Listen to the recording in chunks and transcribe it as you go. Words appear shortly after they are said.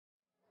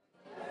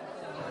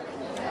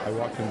I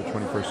walked in the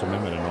 21st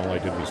Amendment and all I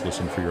did was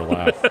listen for your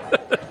laugh.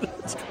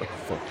 It's kind of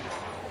fun.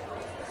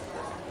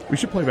 We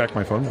should play back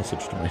my phone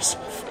message to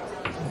myself.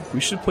 We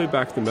should play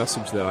back the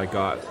message that I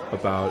got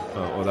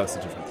about... that's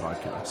a different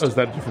podcast. Oh, is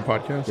that a different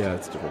podcast? Yeah,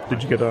 it's a different podcast.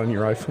 Did you get it on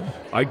your iPhone?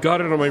 I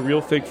got it on my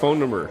real fake phone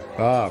number.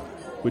 Ah.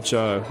 Which,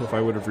 if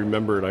I would have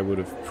remembered, I would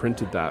have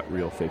printed that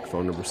real fake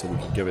phone number so we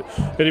could give it.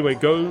 Anyway,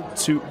 go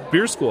to...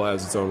 Beer School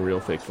has its own real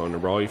fake phone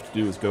number. All you have to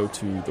do is go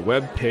to the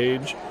web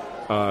page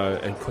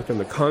and click on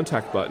the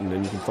contact button,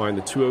 and you can find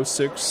the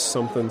 206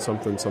 something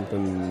something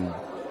something,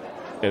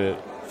 and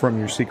it... From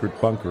your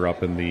secret bunker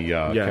up in the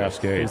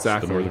Cascades,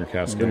 exactly. the Northern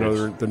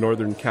Cascades. The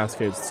Northern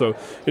Cascades. So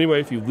anyway,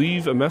 if you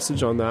leave a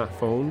message on that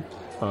phone,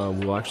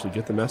 we'll actually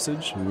get the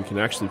message, and we can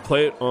actually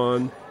play it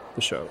on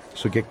the show.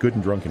 So get good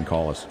and drunk and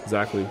call us.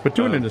 Exactly. But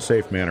do it in a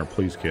safe manner,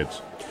 please,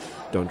 kids.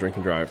 Don't drink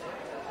and drive.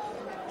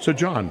 So,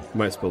 John. You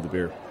might spill the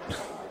beer.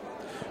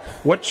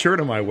 What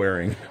shirt am I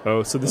wearing?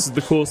 Oh, so this is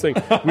the coolest thing.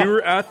 We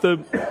were at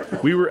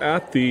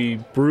the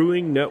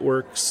Brewing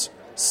Network's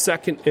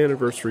second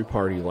anniversary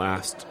party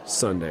last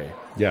Sunday.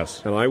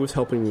 Yes. And I was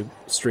helping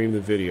stream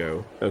the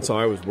video, and so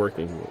I was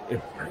working.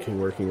 It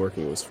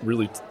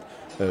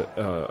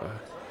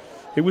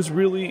was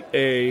really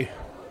a...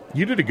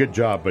 You did a good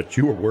job, but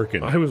you were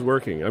working. I was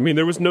working. I mean,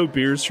 there was no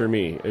beers for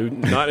me.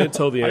 Not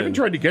until the end. I even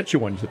tried to get you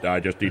one. I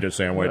just need a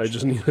sandwich. I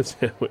just need a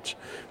sandwich.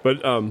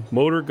 But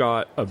Motor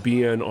got a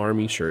BN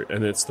Army shirt,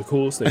 and it's the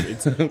coolest thing.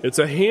 It's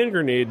a hand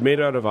grenade made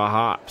out of a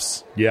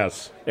hops.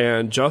 Yes.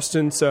 And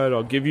Justin said,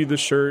 "I'll give you the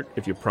shirt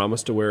if you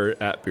promise to wear it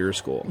at Beer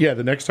School." Yeah,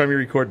 the next time you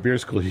record Beer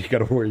School, you got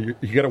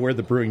to wear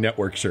the Brewing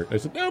Network shirt. I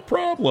said, "No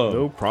problem.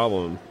 No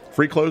problem.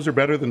 Free clothes are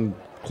better than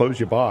clothes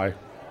you buy."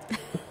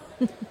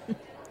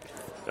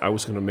 I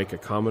was going to make a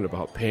comment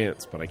about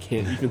pants, but I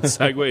can't even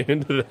segue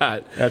into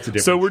that. That's a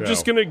different So we're show.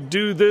 just going to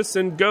do this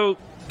and go.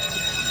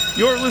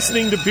 You're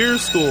listening to Beer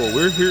School.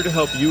 We're here to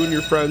help you and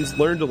your friends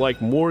learn to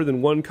like more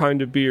than one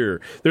kind of beer.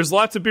 There's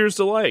lots of beers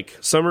to like.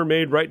 Some are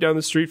made right down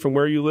the street from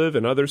where you live,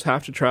 and others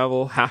have to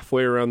travel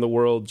halfway around the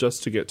world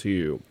just to get to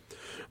you.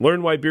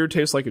 Learn why beer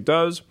tastes like it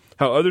does,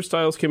 how other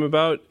styles came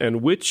about,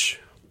 and which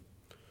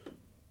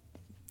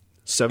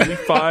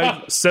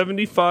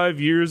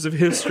 75 years of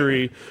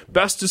history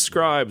best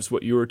describes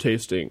what you are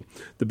tasting.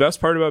 The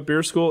best part about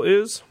Beer School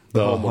is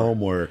the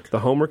homework. The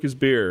homework is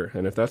beer,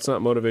 and if that's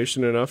not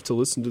motivation enough to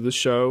listen to the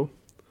show,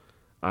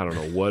 I don't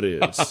know what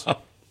is.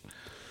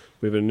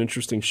 We have an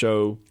interesting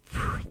show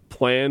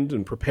planned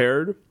and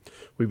prepared.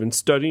 We've been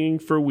studying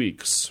for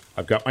weeks.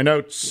 I've got my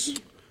notes.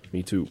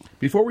 Me too.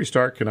 Before we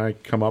start, can I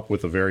come up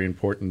with a very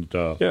important...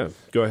 Yeah,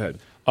 go ahead.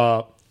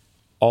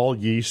 All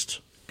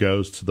yeast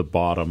goes to the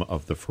bottom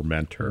of the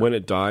fermenter. When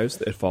it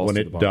dies, it falls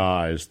to the bottom. When it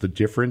dies, the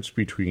difference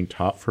between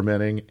top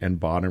fermenting and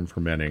bottom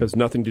fermenting has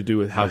nothing to do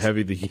with how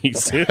heavy the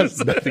yeast is.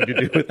 Has nothing to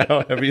do with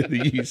how heavy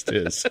the yeast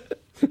is.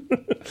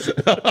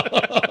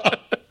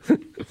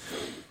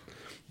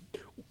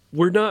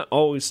 We're not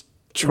always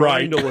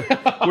trying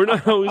we're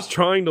not always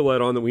trying to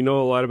let on that we know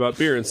a lot about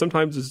beer, and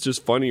sometimes it's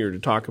just funnier to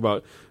talk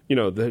about,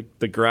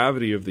 the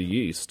gravity of the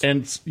yeast.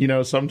 And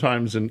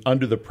sometimes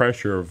under the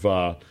pressure of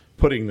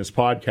putting this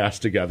podcast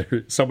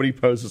together, somebody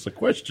poses a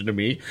question to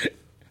me,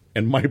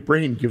 and my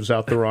brain gives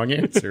out the wrong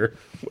answer.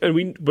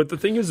 But the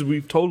thing is,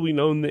 we've totally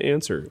known the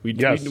answer. We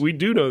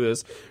do know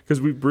this because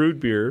we've brewed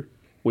beer.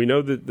 We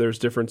know that there's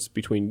difference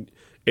between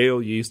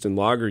ale yeast and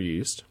lager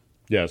yeast.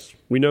 Yes.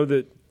 We know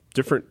that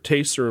different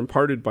tastes are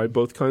imparted by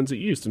both kinds of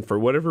yeast, and for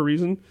whatever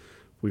reason,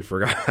 we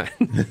forgot.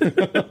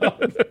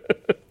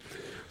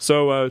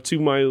 So to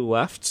my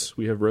left,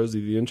 we have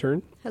Rosie the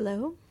intern.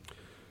 Hello.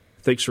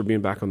 Thanks for being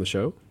back on the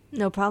show.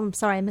 No problem.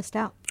 Sorry I missed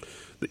out.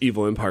 The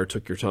evil empire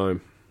took your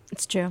time.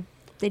 It's true.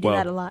 They do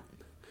that a lot.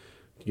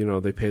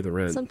 They pay the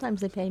rent.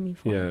 Sometimes they pay me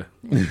for it.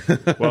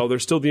 Yeah. Well,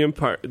 there's still the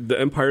empire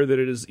that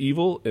it is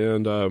evil,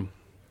 and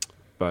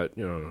but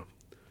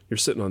you're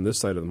sitting on this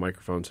side of the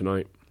microphone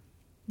tonight.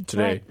 That's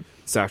today, right.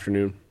 This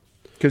afternoon.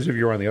 Because if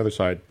you're on the other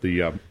side,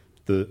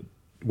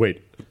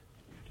 wait.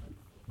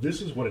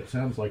 This is what it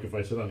sounds like if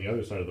I sit on the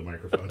other side of the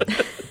microphone.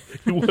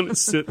 You want to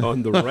sit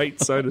on the right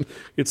side of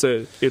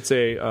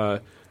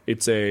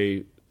it's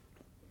a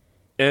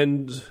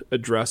end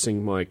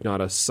addressing mic,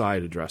 not a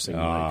side addressing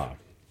mic.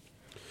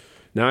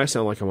 Now I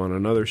sound like I'm on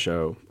another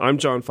show. I'm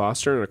John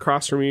Foster, and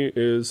across from me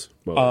is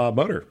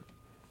Motor.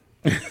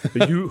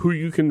 who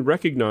you can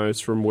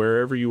recognize from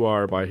wherever you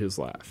are by his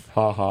laugh.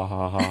 Ha ha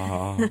ha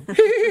ha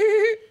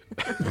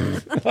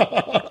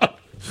ha.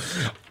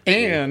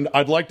 And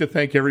I'd like to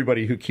thank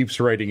everybody who keeps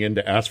writing in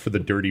to ask for the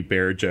dirty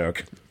bear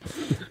joke.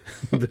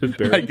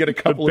 I get a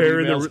couple of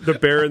emails. The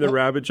bear and the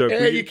rabbit joke.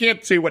 Hey, you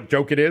can't see what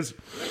joke it is.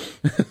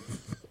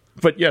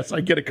 But yes, I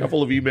get a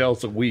couple of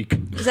emails a week.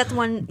 Is that the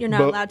one you're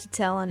not allowed to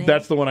tell on air?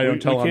 That's the one I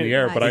don't tell on the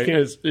air. Right. But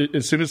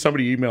as soon as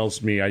somebody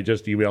emails me, I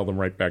just email them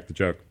right back the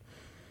joke.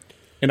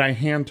 And I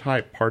hand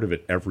type part of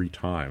it every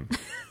time.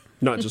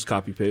 Not just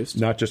copy paste.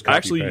 Not just copy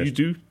Actually, paste.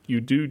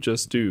 you do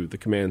just do the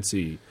Command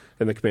C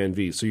and the Command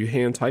V, so you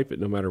hand type it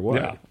no matter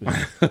what.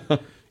 Yeah.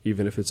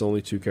 Even if it's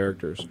only 2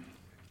 characters.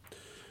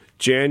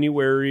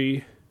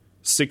 January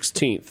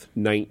 16th,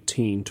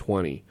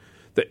 1920.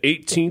 The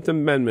 18th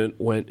Amendment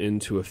went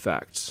into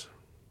effect.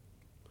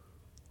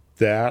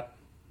 That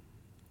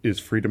is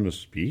freedom of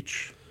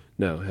speech?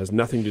 No, it has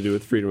nothing to do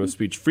with freedom of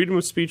speech. Freedom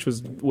of speech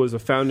was a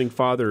founding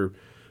father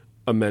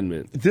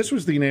amendment. This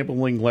was the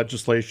enabling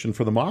legislation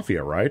for the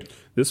mafia, right?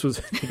 This was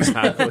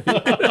exactly.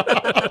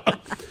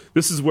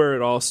 This is where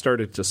it all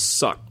started to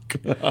suck,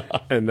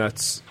 and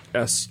that's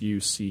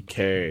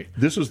S-U-C-K.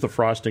 This was the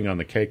frosting on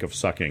the cake of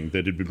sucking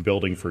that had been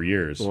building for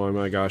years. Oh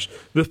my gosh!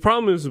 The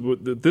problem is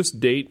that this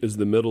date is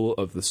the middle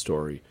of the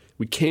story.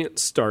 We can't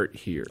start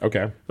here.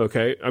 Okay.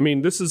 Okay. I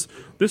mean, this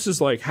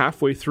is like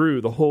halfway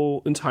through the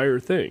whole entire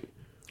thing.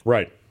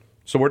 Right.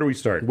 So where do we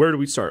start? Where do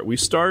we start? We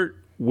start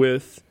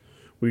with.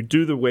 We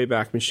do the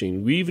Wayback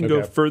Machine. We even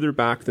go further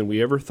back than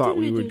we ever thought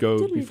we would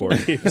go before.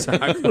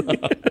 Exactly.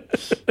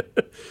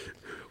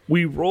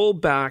 We roll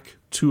back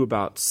to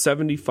about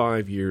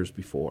 75 years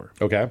before.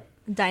 Okay.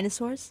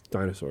 Dinosaurs?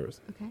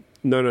 Dinosaurs. Okay.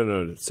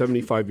 No.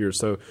 75 years.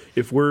 So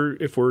if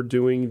we're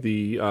doing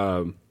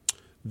the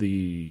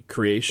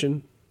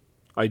creation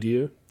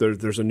idea,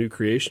 there's a new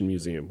creation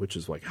museum, which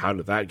is like, how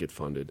did that get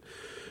funded?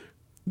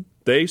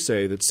 They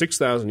say that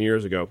 6,000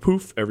 years ago,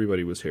 poof,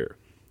 everybody was here.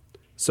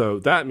 So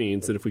that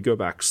means that if we go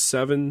back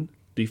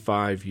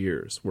 75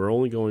 years, we're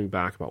only going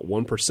back about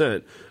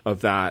 1%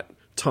 of that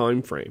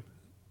time frame.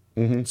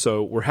 Mm-hmm.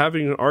 So we're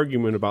having an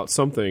argument about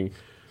something.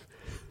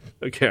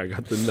 Okay, I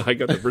got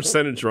the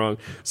percentage wrong.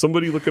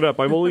 Somebody look it up.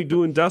 I'm only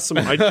doing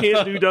decimal. I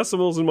can't do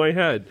decimals in my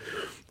head.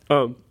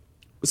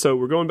 So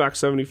we're going back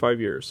 75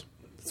 years.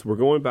 So we're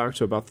going back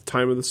to about the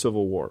time of the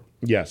Civil War.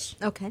 Yes.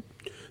 Okay.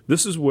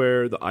 This is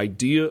where the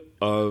idea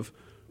of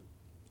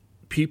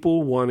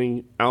people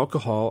wanting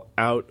alcohol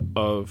out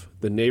of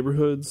the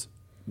neighborhoods,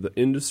 the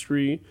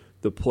industry,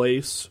 the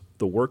place,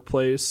 the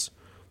workplace,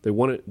 they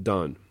want it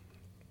done.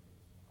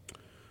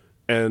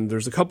 And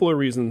there's a couple of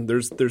reasons.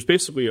 There's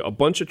basically a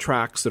bunch of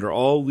tracks that are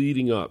all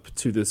leading up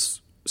to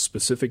this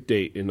specific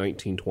date in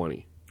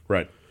 1920.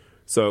 Right.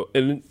 So,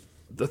 and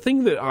the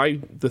thing that I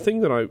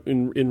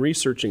in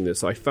researching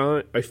this, I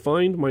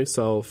find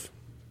myself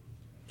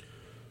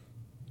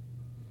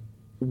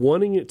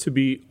wanting it to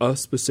be a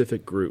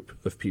specific group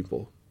of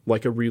people,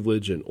 like a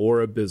religion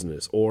or a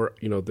business, or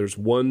there's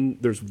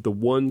the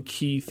one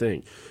key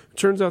thing. It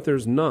turns out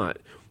there's not.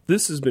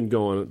 This has been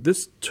going.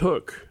 This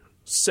took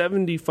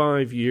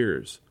 75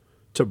 years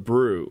to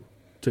brew,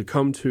 to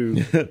come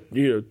to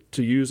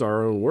to use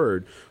our own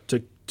word,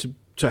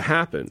 to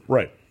happen.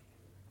 Right.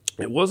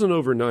 It wasn't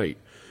overnight.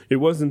 It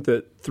wasn't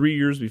that 3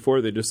 years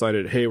before they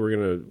decided, hey,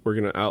 we're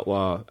gonna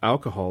outlaw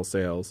alcohol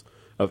sales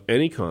of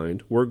any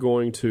kind. We're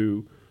going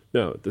to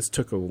no. This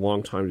took a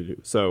long time to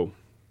do. So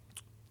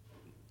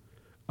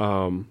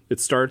it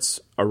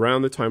starts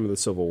around the time of the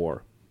Civil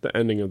War, the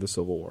ending of the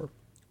Civil War.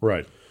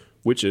 Right.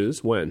 Which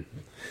is when?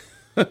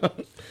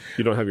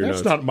 You don't have your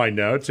notes. That's not my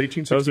notes.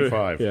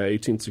 1865. Yeah,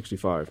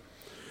 1865.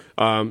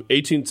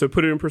 So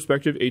put it in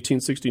perspective,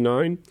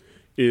 1869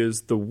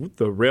 is the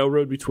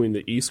railroad between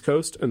the East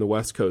Coast and the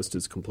West Coast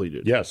is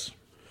completed. Yes.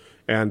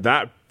 And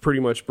that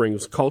pretty much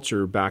brings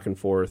culture back and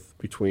forth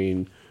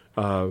between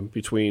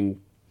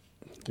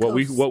what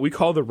we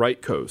call the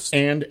right coast.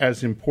 And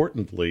as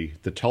importantly,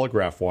 the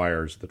telegraph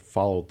wires that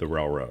followed the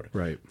railroad.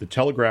 Right. The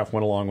telegraph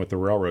went along with the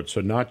railroad,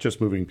 so not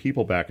just moving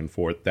people back and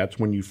forth. That's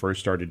when you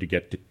first started to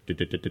get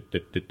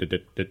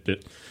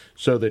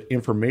so that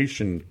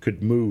information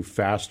could move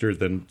faster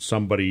than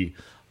somebody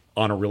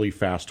on a really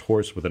fast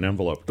horse with an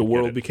envelope. The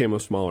world became a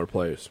smaller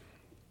place.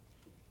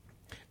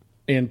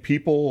 And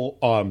people...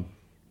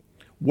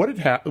 what had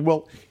happened?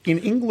 Well, in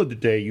England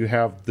today, you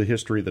have the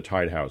history of the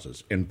tide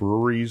houses, and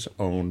breweries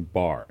own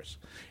bars.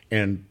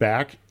 And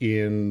back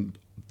in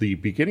the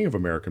beginning of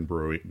American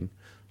brewing,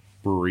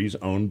 breweries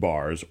owned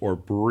bars, or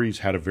breweries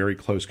had a very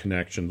close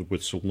connection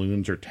with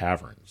saloons or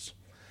taverns.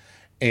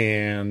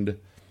 And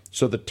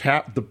so the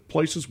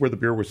places where the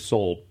beer was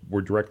sold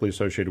were directly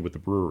associated with the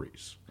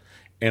breweries.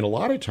 And a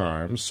lot of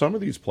times, some of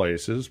these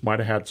places might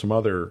have had some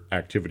other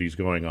activities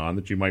going on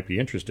that you might be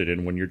interested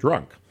in when you're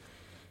drunk,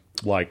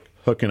 like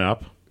hooking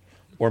up,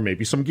 or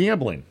maybe some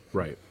gambling.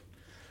 Right.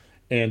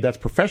 And that's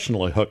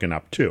professionally hooking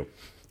up, too.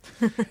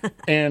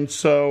 And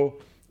so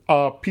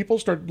people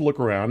started to look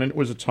around, and it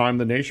was a time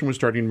the nation was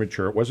starting to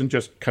mature. It wasn't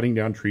just cutting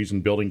down trees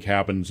and building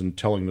cabins and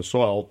tilling the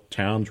soil.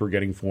 Towns were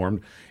getting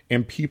formed.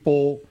 And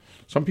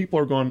some people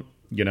are going,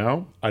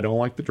 I don't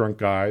like the drunk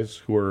guys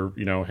who are,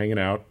 hanging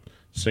out,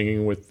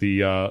 singing with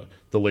the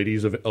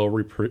ladies of ill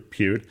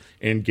repute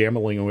and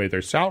gambling away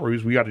their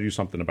salaries. We got to do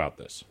something about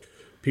this.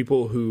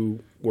 People who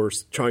were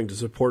trying to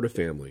support a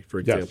family, for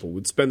example,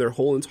 would spend their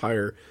whole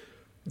entire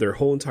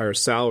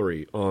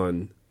salary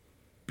on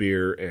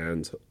beer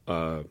and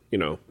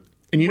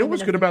And you know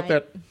what's good about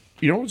that?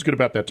 You know what's good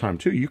about that time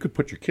too? You could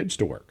put your kids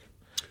to work.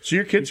 So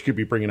your kids could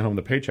be bringing home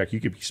the paycheck. You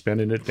could be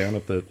spending it down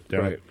at the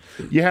right.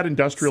 You had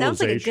industrialization.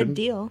 Sounds like a good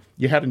deal.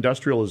 You had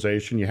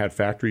industrialization. You had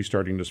factories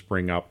starting to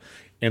spring up,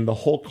 and the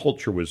whole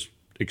culture was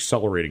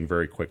accelerating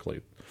very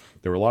quickly.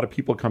 There were a lot of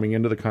people coming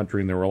into the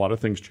country, and there were a lot of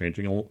things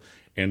changing.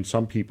 And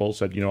some people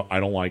said, I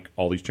don't like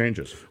all these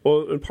changes.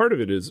 Well, and part of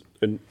it is,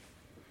 in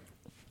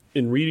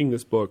reading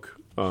this book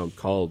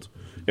called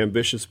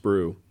Ambitious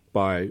Brew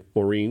by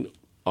Maureen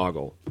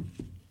Ogle.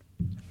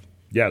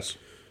 Yes.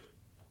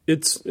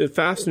 It's a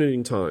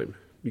fascinating time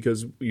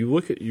because you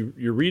look at,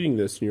 you're reading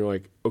this and you're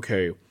like,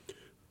 okay,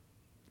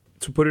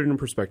 to put it in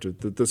perspective,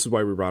 this is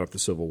why we brought up the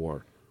Civil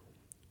War.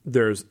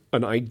 There's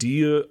an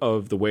idea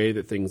of the way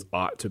that things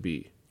ought to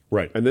be.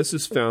 Right. And this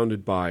is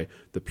founded by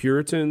the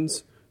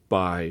Puritans,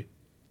 by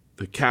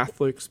the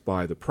Catholics,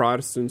 by the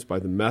Protestants, by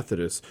the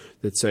Methodists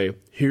that say,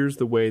 here's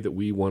the way that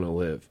we want to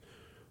live.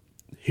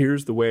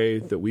 Here's the way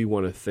that we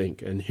want to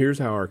think. And here's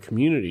how our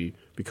community,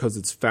 because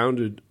it's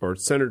founded or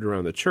centered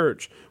around the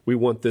church, we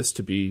want this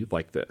to be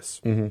like this.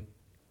 Mm-hmm.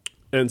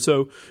 And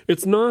so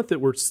it's not that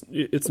we're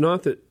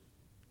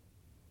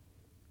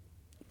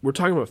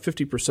talking about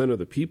 50% of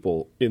the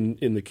people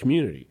in the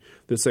community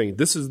that's saying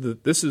this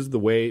is the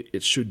way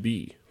it should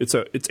be. It's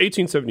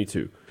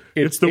 1872.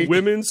 It's the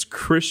Women's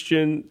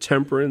Christian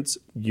Temperance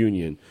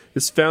Union.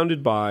 It's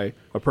founded by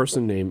a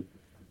person named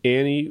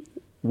Annie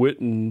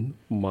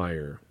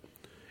Wittenmeyer.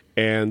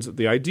 And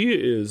the idea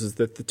is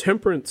that the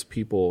temperance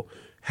people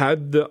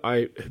had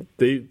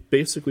they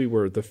basically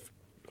were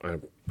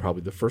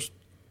probably the first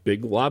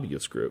big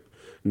lobbyist group.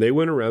 And they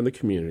went around the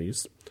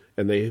communities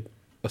and they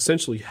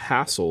essentially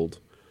hassled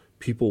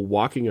people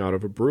walking out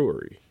of a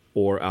brewery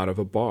or out of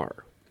a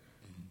bar.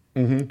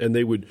 Mm-hmm. And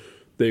they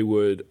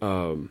would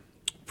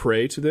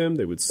pray to them.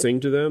 They would sing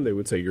to them. They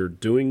would say, you're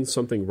doing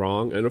something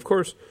wrong. And of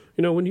course,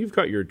 when you've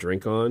got your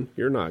drink on,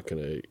 you're not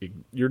going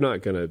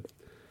to.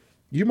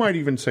 You might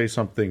even say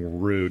something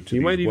rude to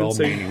these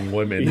well-meaning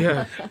women,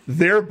 yeah.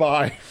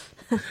 thereby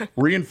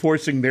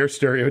reinforcing their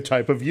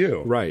stereotype of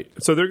you. Right.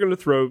 So they're going to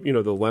throw,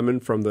 the lemon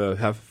from the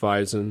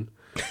Hefeweizen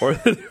or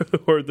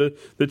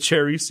the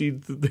cherry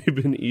seed that they've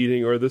been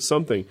eating or the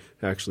something.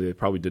 Actually, they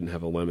probably didn't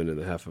have a lemon in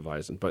the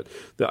Hefeweizen. But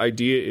the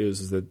idea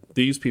is that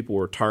these people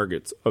were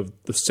targets of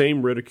the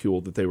same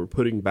ridicule that they were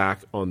putting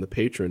back on the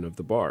patron of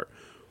the bar.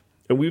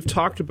 And we've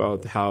talked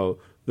about how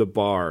the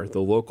bar,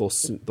 the local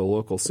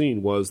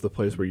scene was the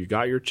place where you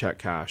got your check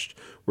cashed,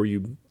 where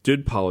you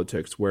did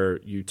politics,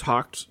 where you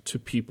talked to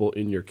people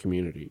in your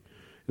community.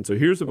 And so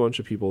here's a bunch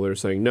of people that are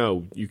saying,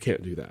 no, you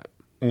can't do that.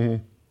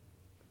 Mm-hmm.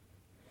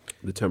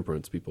 The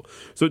temperance people.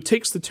 So it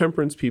takes the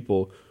temperance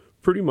people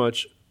pretty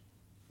much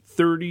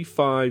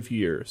 35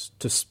 years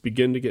to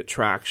begin to get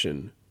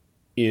traction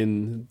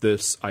in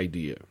this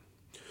idea.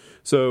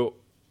 So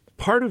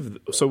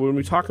when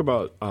we talk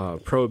about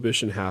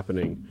prohibition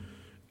happening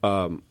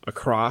when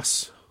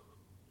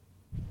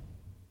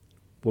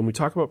we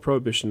talk about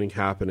prohibition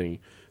happening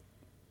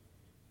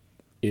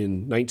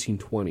in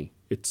 1920,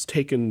 it's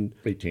taken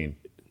 19.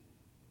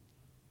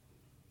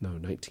 No,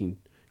 19.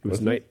 It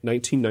was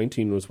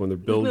 1919 was when the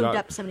bill moved got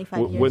up 75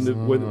 years. When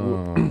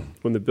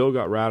the bill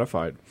got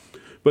ratified.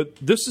 But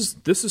this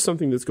is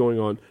something that's going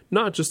on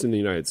not just in the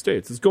United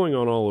States. It's going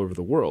on all over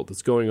the world.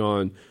 It's going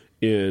on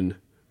in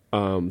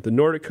the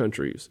Nordic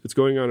countries. It's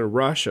going on in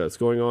Russia. It's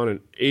going on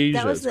in Asia.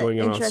 That was the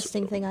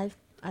interesting thing I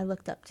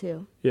looked up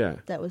too. Yeah,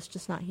 that was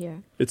just not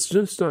here. It's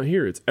just not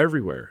here. It's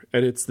everywhere,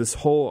 and it's this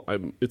whole.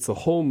 It's the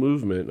whole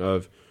movement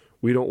of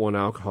we don't want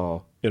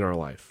alcohol in our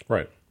life.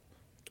 Right.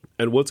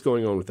 And what's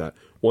going on with that?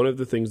 One of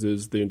the things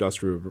is the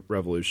Industrial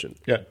Revolution.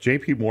 Yeah,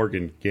 J.P.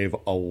 Morgan gave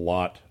a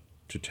lot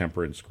to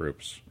temperance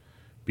groups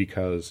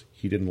because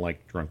he didn't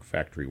like drunk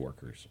factory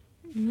workers.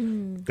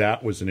 Mm.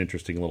 That was an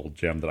interesting little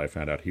gem that I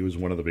found out. He was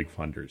one of the big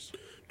funders.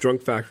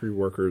 Drunk factory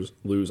workers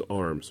lose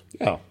arms.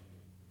 Yeah.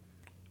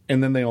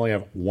 And then they only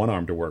have one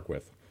arm to work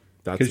with.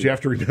 Because you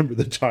have to remember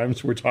the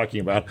times we're talking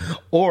about.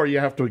 Or you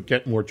have to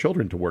get more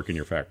children to work in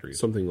your factories.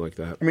 Something like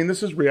that. I mean,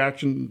 this is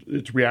reaction.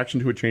 It's reaction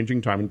to a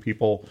changing time in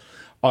people.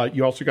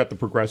 You also got the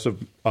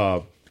progressive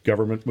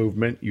government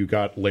movement. You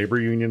got labor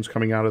unions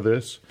coming out of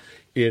this.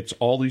 It's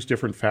all these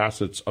different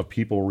facets of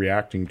people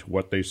reacting to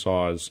what they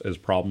saw as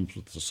problems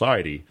with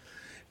society.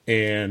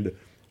 And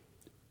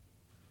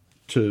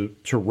to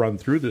run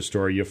through this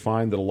story, you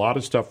find that a lot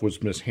of stuff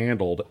was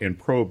mishandled, and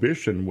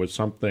prohibition was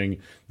something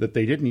that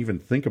they didn't even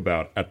think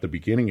about at the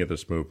beginning of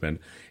this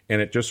movement,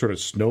 and it just sort of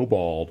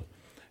snowballed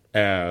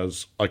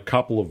as a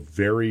couple of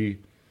very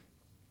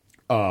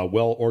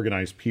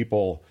well-organized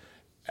people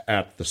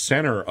at the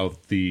center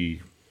of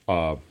the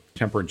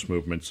temperance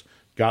movements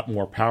got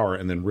more power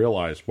and then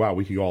realized, wow,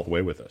 we could go all the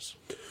way with this.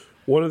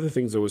 One of the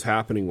things that was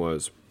happening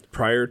was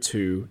prior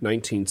to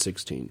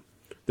 1916,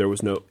 there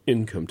was no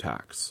income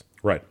tax.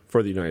 Right.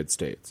 For the United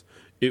States.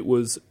 It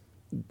was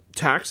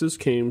taxes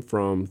came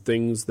from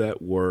things that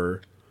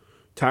were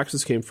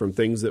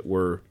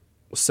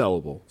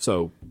sellable.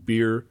 So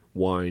beer,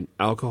 wine,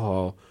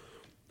 alcohol,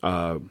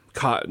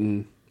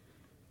 cotton,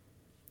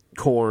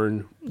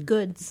 corn,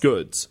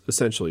 goods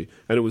essentially.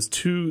 And it was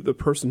to the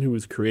person who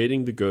was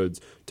creating the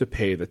goods to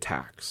pay the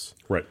tax.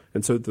 Right.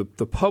 And so the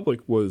public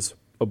was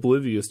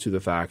oblivious to the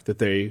fact that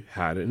they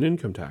had an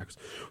income tax.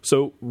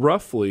 So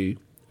roughly,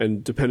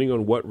 and depending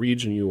on what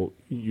region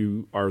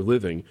you are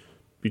living,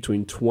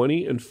 between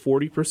 20 and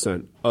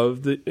 40%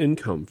 of the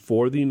income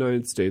for the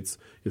United States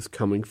is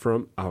coming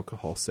from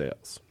alcohol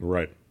sales.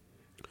 Right.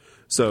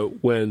 So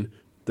when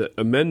the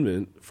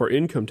amendment for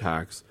income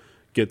tax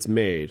gets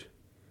made,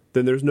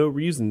 then there's no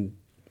reason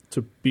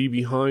to be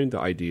behind the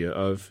idea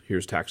of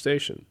here's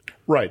taxation.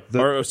 Right.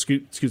 Or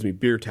excuse me,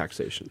 beer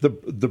taxation. The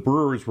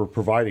brewers were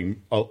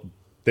providing,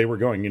 they were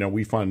going,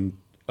 we fund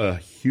a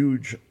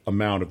huge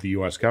amount of the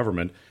U.S.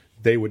 government.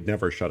 They would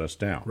never shut us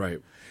down.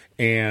 Right.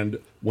 And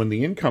when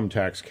the income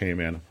tax came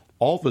in,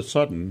 all of a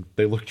sudden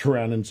they looked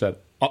around and said,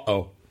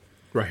 "Uh-oh."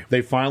 Right.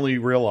 They finally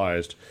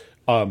realized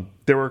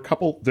there were a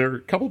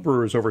couple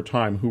brewers over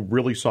time who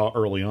really saw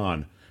early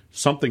on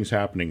something's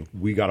happening.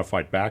 We got to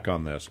fight back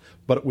on this.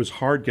 But it was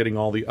hard getting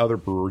all the other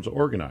brewers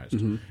organized,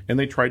 and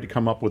they tried to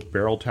come up with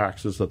barrel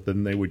taxes that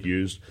then they would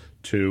use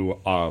to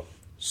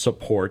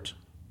support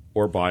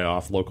or buy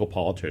off local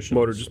politicians.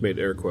 Motor just made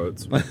air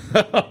quotes.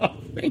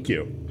 Thank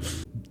you.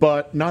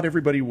 But not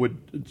everybody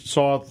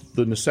saw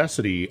the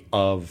necessity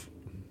of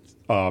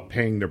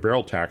paying their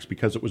barrel tax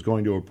because it was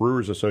going to a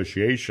brewers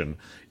association.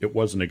 It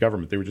wasn't a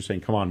government. They were just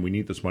saying, come on, we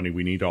need this money.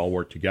 We need to all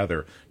work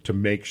together to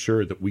make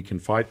sure that we can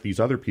fight these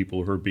other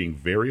people who are being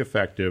very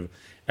effective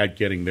at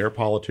getting their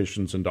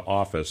politicians into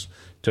office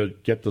to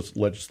get this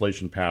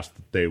legislation passed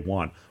that they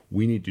want.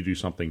 We need to do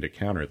something to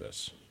counter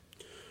this.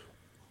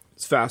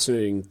 It's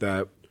fascinating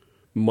that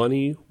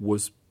money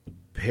was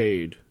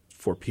paid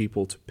for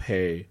people to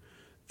pay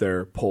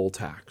their poll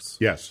tax.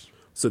 Yes.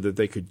 So that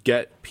they could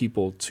get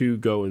people to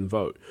go and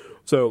vote.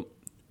 So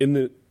in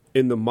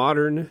the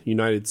modern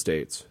United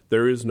States,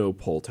 there is no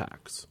poll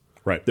tax.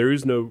 Right. There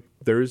is no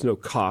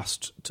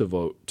cost to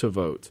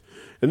vote.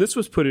 And this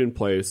was put in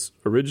place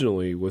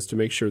originally was to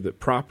make sure that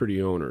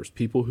property owners,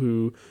 people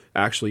who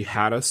actually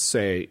had a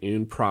say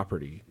in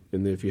property,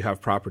 and if you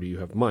have property, you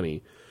have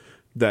money,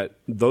 that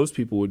those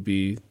people would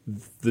be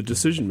the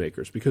decision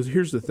makers. Because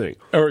here's the thing.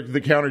 Or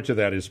the counter to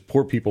that is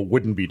poor people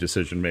wouldn't be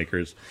decision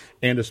makers,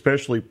 and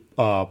especially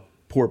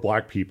poor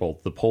black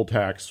people. The poll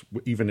tax,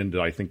 even into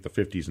I think the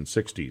 50s and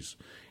 60s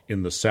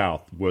in the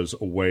South, was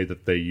a way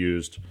that they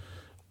used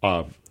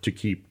to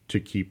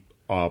keep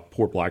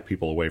poor black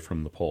people away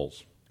from the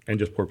polls, and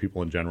just poor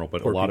people in general.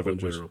 But Poor a lot of people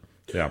it in was,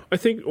 general. I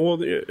think, well,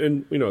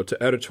 and to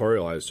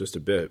editorialize just a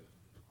bit,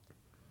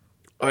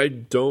 I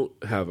don't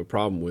have a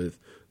problem with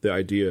the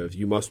idea of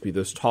you must be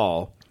this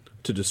tall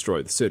to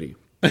destroy the city.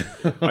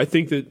 I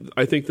think that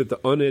the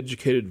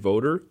uneducated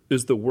voter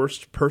is the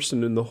worst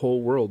person in the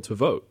whole world to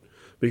vote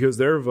because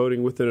they're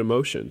voting with an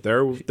emotion.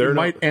 They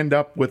might end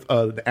up with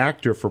an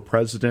actor for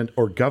president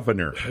or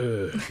governor.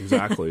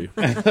 Exactly.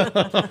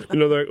 They're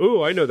like,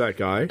 ooh, I know that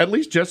guy. At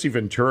least Jesse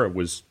Ventura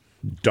was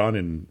done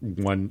in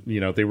one.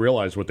 They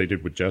realized what they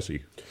did with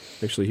Jesse.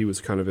 Actually, he was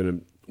kind of in a.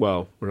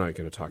 Well, we're not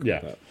going to talk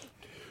about that.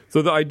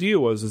 So the idea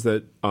was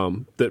that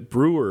that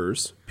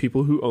brewers,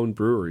 people who own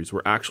breweries,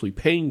 were actually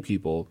paying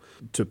people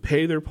to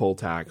pay their poll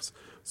tax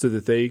so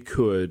that they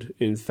could,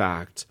 in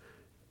fact,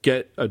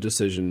 get a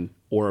decision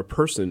or a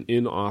person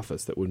in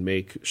office that would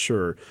make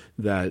sure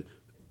that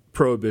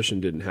prohibition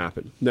didn't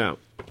happen. Now,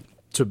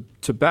 to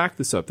back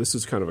this up, this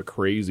is kind of a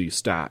crazy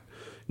stat.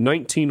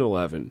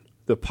 1911,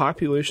 the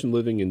population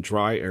living in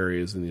dry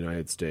areas in the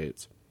United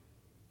States.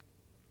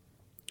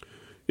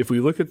 If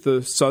we look at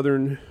the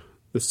southern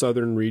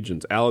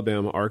regions,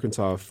 Alabama,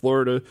 Arkansas,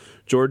 Florida,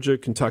 Georgia,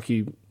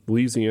 Kentucky,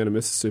 Louisiana,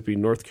 Mississippi,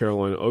 North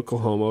Carolina,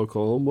 Oklahoma.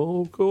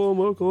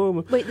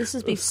 Wait, this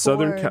is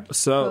before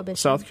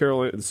South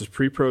Carolina. This is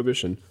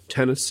pre-Prohibition.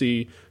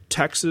 Tennessee,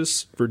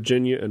 Texas,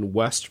 Virginia, and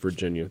West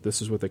Virginia.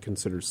 This is what they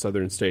consider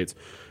southern states.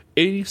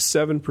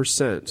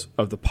 87%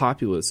 of the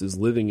populace is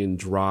living in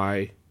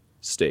dry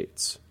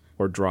states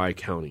or dry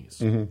counties.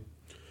 Mm-hmm.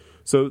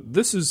 So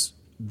this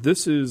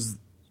is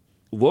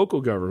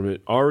local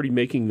government already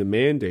making the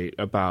mandate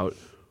about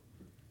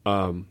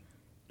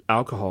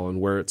alcohol and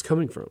where it's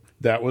coming from.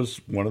 That was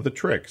one of the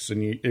tricks,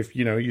 and if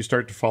you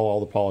start to follow all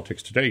the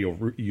politics today,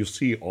 you'll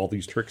see all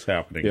these tricks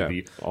happening. Yeah,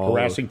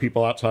 harassing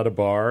people outside of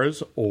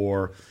bars,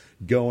 or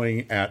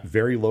going at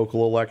very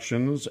local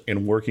elections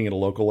and working at a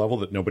local level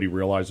that nobody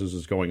realizes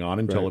is going on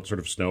until it sort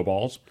of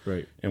snowballs.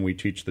 Right. And we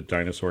teach that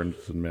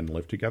dinosaurs and men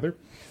live together.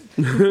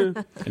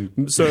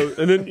 So,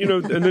 and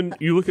then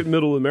you look at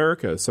Middle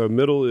America. So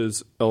Middle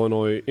is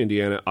Illinois,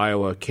 Indiana,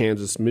 Iowa,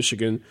 Kansas,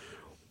 Michigan,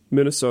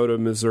 Minnesota,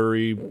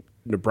 Missouri,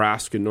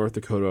 Nebraska, North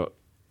Dakota,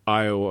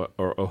 Iowa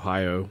or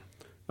Ohio,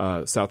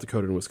 South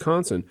Dakota, and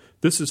Wisconsin.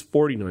 This is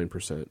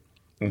 49%.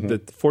 Mm-hmm.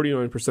 That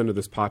 49% of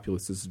this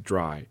populace is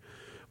dry.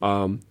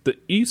 The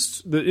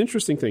East. The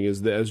interesting thing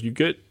is that as you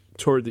get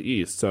toward the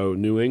East, so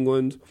New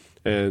England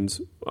and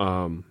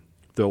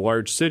the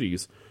large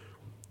cities,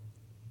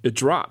 it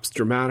drops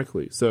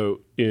dramatically.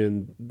 So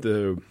in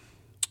the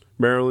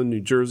Maryland,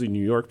 New Jersey,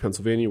 New York,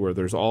 Pennsylvania, where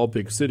there's all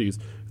big cities,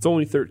 it's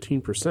only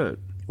 13%.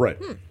 Right.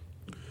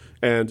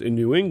 And in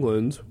New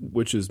England,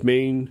 which is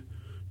Maine,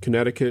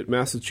 Connecticut,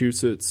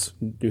 Massachusetts,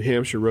 New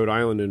Hampshire, Rhode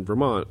Island, and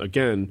Vermont,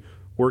 again,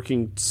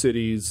 working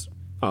cities,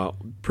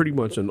 pretty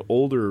much an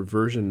older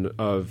version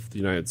of the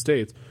United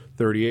States,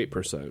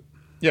 38%.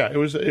 Yeah, it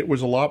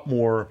was a lot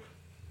more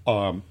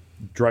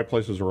dry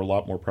places are a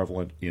lot more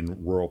prevalent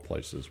in rural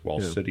places, while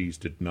cities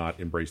did not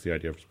embrace the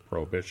idea of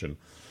prohibition,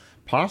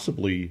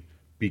 possibly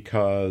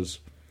because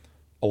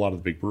a lot of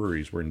the big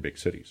breweries were in big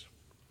cities.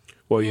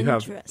 Well, you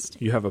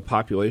have a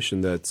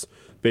population that's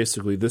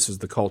basically, this is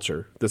the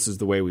culture, this is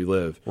the way we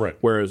live. Right.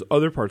 Whereas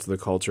other parts of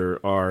the culture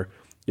are,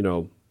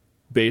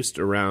 based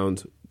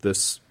around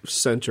this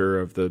center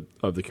of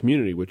the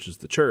community, which is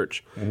the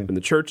church, and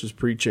the church is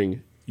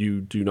preaching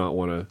you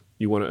want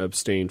to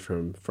abstain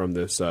from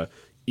this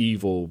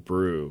evil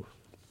brew,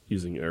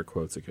 using air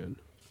quotes again.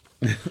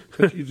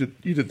 You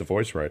did the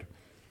voice right.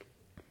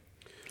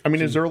 I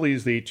mean, as early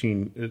as the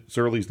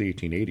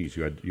 1880s,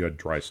 you had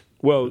dry.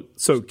 Well,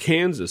 so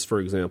Kansas, for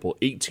example,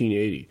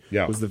 1880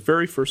 was the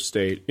very first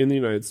state in the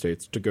United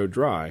States to go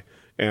dry.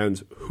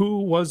 And who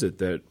was it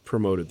that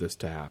promoted this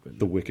to happen?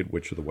 The Wicked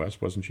Witch of the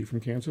West, wasn't she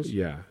from Kansas?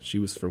 Yeah, she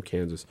was from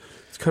Kansas.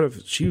 It's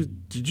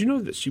did you know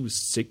that she was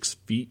 6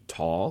 feet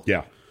tall?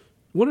 Yeah.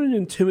 What an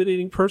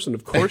intimidating person.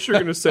 Of course you're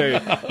going to say,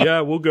 yeah,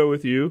 we'll go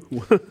with you.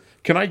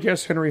 Can I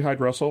guess Henry Hyde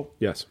Russell?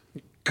 Yes.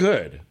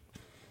 Good.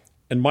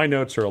 And my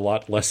notes are a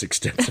lot less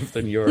extensive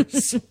than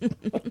yours.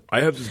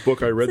 I have this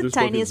book. I read this book.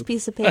 The tiniest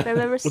piece of paper I've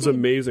ever seen. It was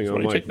amazing.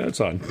 That's what I take notes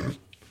on.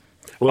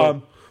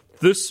 Well,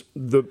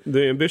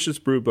 the Ambitious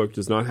Brew book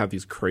does not have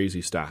these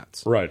crazy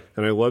stats. Right.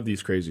 And I love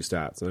these crazy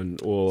stats. And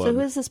so who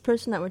is this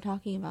person that we're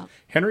talking about?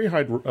 Henry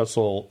Hyde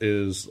Russell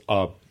is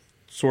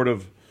sort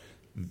of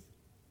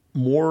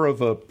more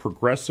of a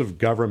progressive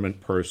government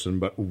person,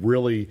 but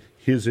really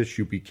his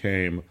issue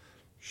became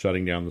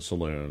shutting down the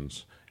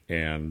saloons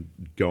and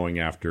going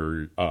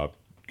after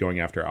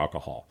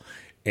alcohol.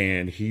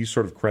 And he's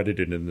sort of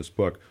credited in this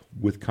book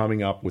with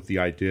coming up with the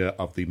idea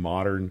of the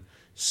modern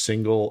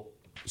single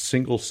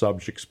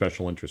subject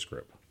special interest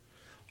group.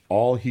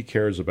 All he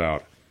cares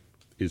about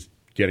is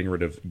getting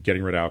rid of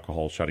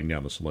alcohol, shutting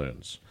down the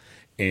saloons.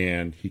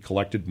 And he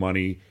collected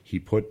money. He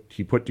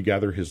put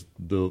together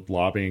the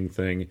lobbying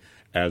thing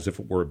as if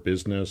it were a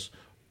business.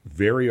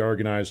 Very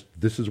organized.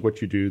 This is what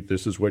you do.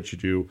 This is what you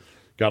do.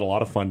 Got a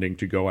lot of funding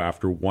to go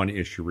after one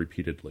issue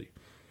repeatedly,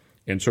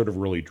 and sort of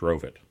really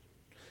drove it.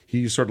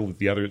 He's sort of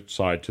the other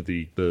side to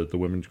the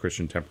Women's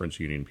Christian Temperance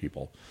Union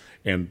people,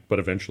 but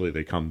eventually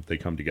they come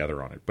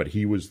together on it. But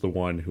he was the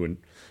one who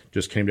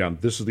just came down.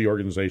 This is the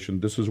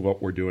organization. This is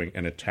what we're doing,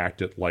 and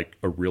attacked it like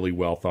a really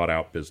well thought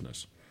out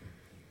business.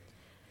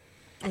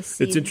 I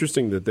see. It's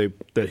interesting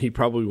that he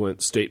probably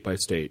went state by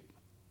state.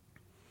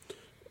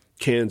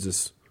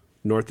 Kansas,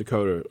 North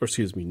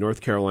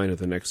Carolina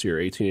the next year,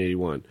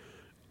 1881.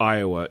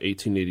 Iowa,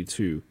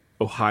 1882.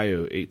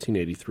 Ohio,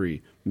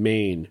 1883.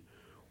 Maine,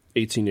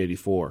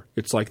 1884.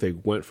 It's like they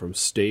went from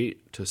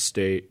state to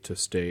state to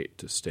state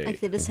to state. Like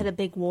they just had a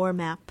big war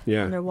map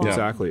on their wall.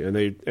 Exactly.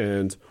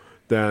 And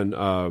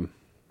then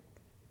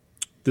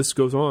this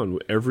goes on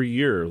every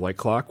year like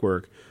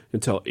clockwork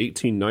until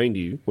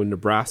 1890 when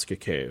Nebraska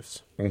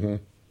caves. Mm-hmm.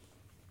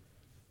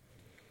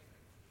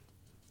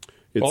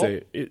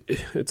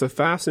 It's a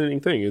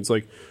fascinating thing. It's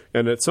like,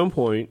 and at some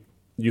point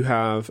you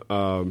have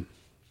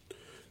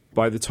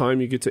by the time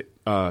you get to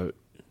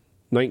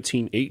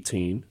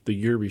 1918, the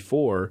year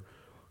before,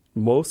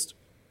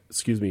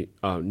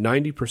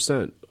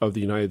 90% of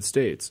the United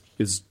States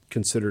is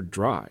considered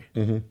dry.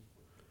 Mm-hmm.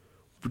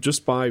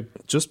 Just by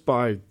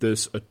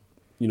this,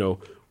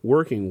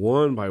 working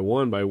one by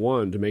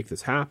one to make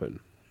this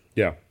happen.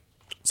 Yeah.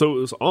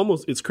 So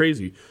it's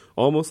crazy,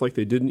 almost like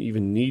they didn't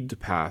even need to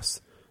pass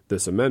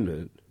this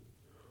amendment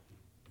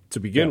to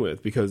begin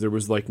with, because there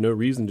was like no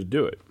reason to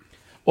do it.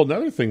 Well,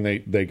 another thing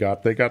they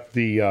got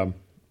the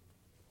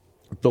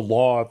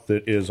law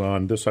that is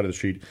on this side of the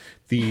sheet,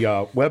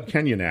 the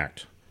Webb-Kenyon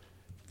Act,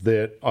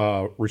 that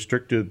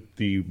restricted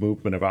the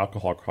movement of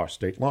alcohol across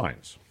state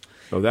lines.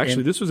 Oh,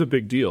 actually, this was a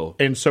big deal.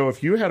 And so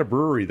if you had a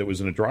brewery that was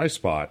in a dry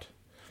spot,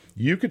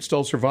 you could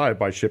still survive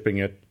by shipping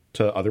it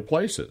to other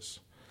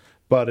places.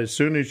 But as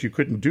soon as you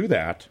couldn't do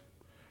that,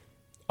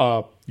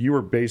 you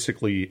were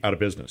basically out of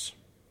business.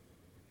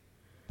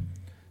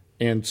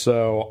 And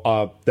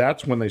so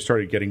that's when they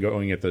started getting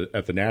going at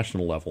the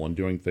national level and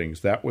doing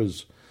things. That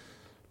was,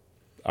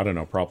 I don't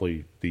know,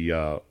 probably the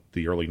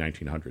early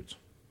 1900s.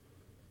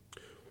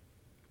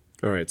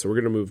 All right, so we're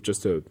going to move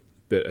just a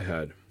bit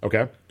ahead.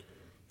 Okay.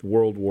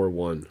 World War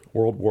I.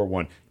 World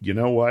War I. You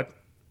know what?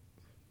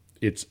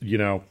 It's,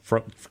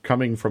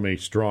 coming from a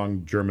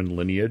strong German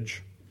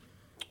lineage,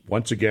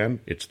 once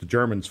again, it's the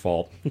Germans'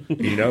 fault.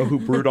 You know who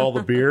brewed all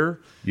the beer?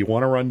 You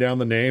want to run down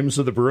the names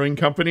of the brewing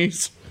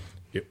companies?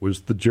 It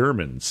was the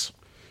Germans.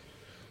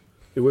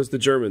 It was the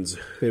Germans.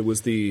 It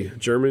was the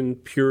German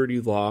purity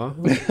law.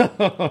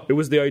 It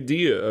was the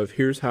idea of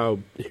here's how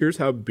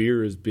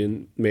beer has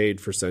been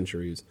made for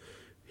centuries.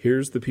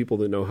 Here's the people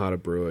that know how to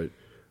brew it.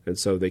 And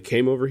so they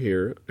came over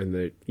here,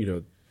 and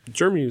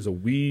Germany is a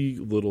wee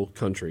little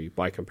country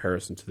by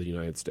comparison to the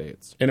United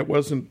States. And it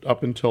wasn't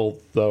up until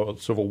the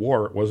Civil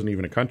War, it wasn't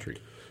even a country.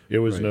 It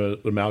was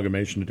an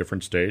amalgamation of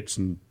different states,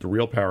 and the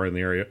real power in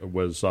the area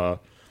was the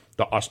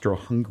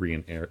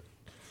Austro-Hungarian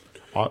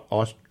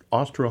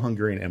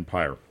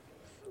Empire.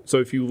 So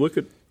if you look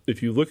at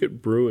if you look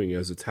at brewing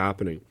as it's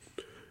happening,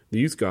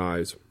 these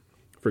guys,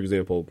 for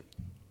example,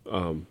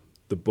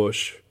 the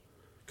Bush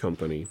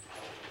Company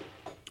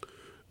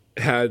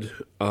had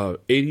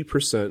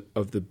 80%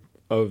 of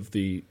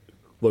the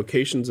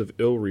locations of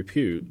ill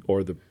repute,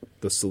 or the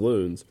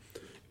saloons.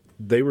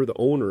 They were the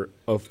owner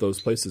of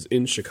those places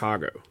in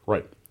Chicago.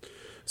 Right.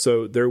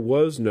 So there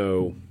was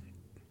no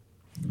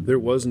there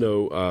was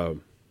a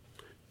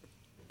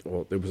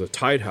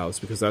Tide House,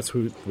 because that's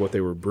what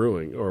they were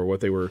brewing or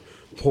what they were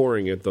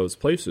pouring at those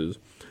places.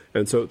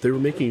 And so they were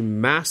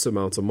making mass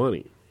amounts of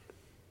money.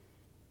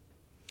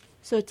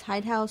 So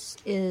Tide House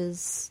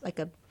is like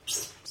a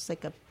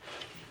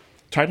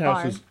Tide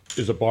bar. House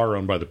is a bar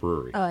owned by the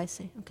brewery. Oh, I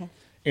see. Okay.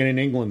 And in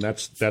England,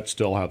 that's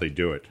still how they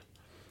do it.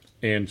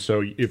 And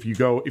so if you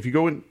go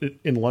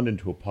in London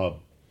to a pub,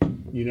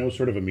 you know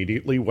sort of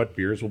immediately what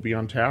beers will be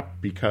on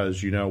tap,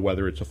 because you know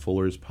whether it's a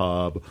Fuller's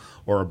pub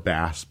or a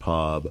Bass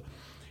pub.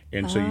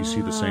 And so you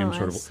see the same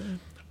sort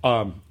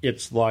of...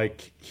 it's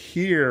like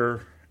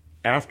here,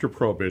 after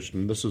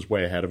Prohibition, this is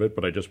way ahead of it,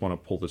 but I just want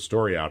to pull this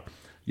story out.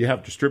 You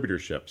have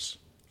distributorships.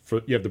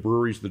 You have the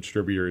breweries, the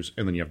distributors,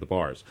 and then you have the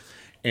bars.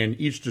 And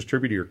each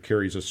distributor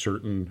carries a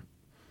certain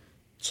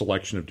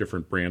selection of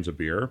different brands of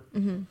beer.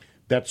 Mm-hmm.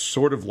 That's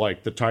sort of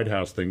like the Tide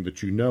House thing,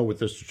 that you know with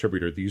this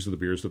distributor, these are the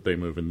beers that they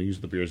move, and these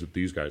are the beers that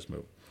these guys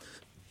move.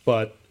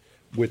 But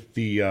with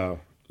the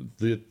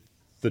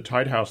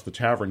Tide House, the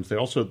taverns,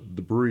 the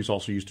breweries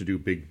also used to do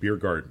big beer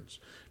gardens,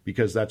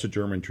 because that's a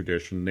German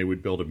tradition. They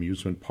would build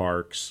amusement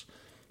parks,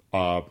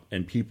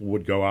 and people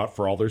would go out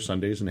for all their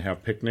Sundays and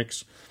have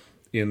picnics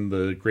in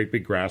the great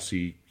big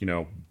grassy,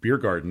 beer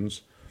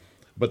gardens.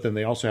 But then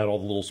they also had all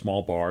the little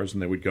small bars,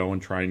 and they would go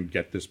and try and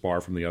get this bar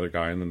from the other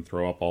guy and then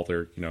throw up all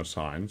their,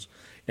 signs.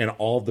 And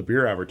all of the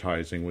beer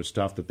advertising was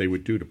stuff that they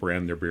would do to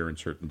brand their beer in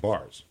certain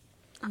bars.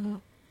 Oh.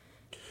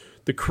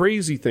 The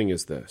crazy thing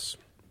is this.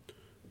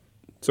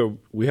 So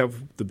we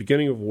have the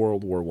beginning of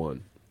World War I.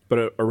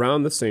 But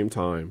around the same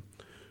time,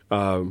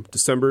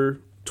 December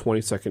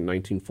 22nd,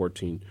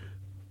 1914,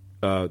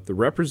 the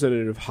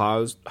Representative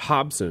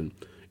Hobson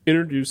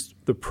introduced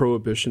the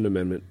Prohibition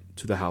Amendment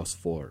to the House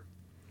floor.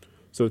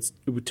 So it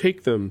would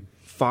take them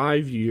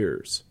 5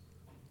 years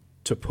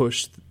to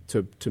push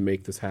to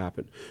make this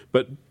happen.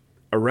 But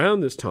around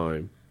this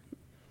time,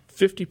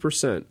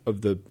 50%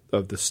 of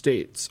the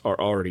states are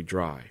already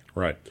dry.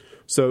 Right.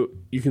 So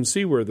you can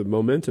see where the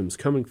momentum's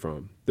coming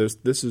from. This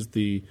is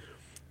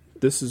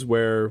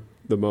where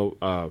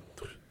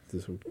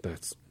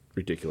that's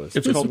ridiculous.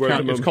 It's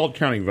called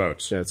counting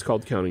votes. Yeah, it's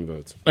called counting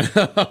votes.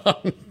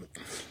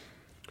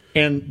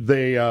 And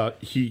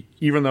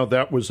even though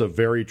that was a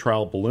very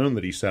trial balloon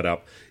that he set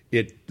up,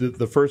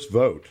 the first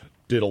vote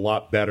did a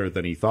lot better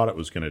than he thought it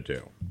was going to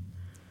do.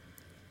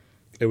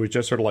 It was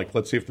just sort of like,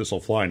 let's see if this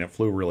will fly, and it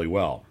flew really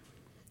well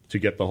to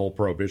get the whole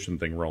Prohibition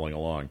thing rolling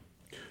along.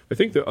 I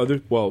think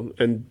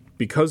and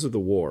because of the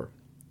war,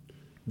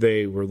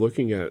 they were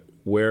looking at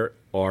where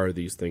are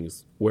these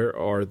things,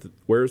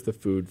 where's the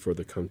food for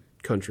the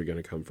country going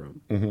to come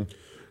from? Mm-hmm.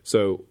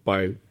 So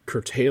by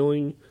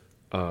curtailing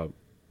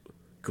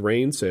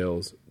grain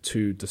sales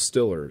to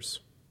distillers,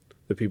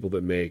 the people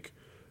that make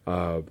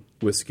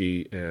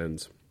whiskey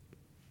and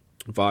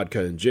vodka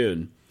and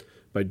gin,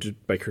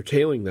 by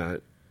curtailing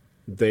that,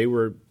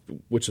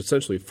 which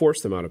essentially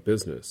forced them out of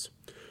business.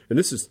 And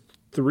this is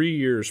 3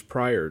 years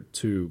prior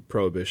to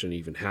Prohibition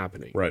even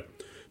happening. Right.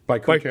 By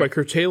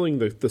curtailing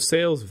the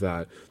sales of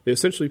that, they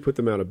essentially put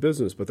them out of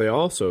business, but they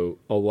also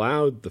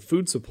allowed the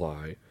food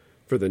supply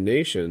for the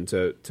nation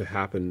to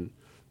happen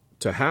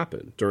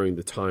during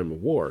the time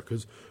of war.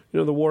 Because,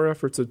 the war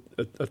effort's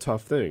a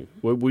tough thing.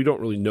 We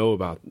don't really know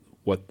about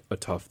what a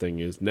tough thing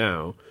is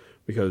now,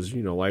 because,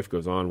 life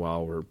goes on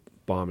while we're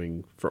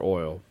bombing for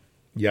oil.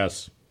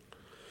 Yes.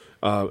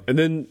 And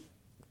then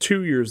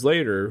 3 years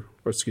later,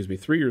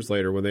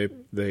 when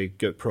they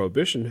get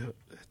Prohibition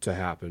to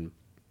happen,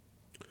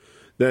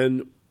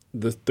 then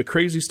the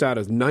crazy stat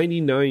is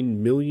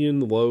 99 million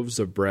loaves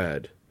of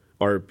bread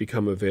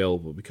become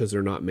available because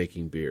they're not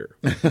making beer.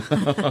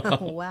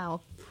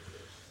 Wow.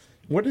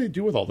 What do they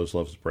do with all those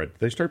loaves of bread? Did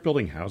they start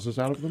building houses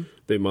out of them?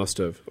 They must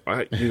have.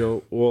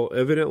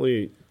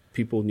 Evidently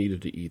people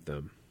needed to eat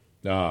them.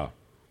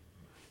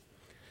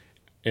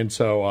 And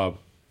so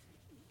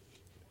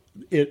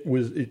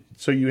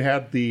so you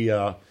had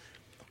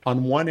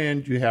on one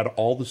end you had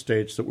all the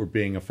states that were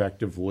being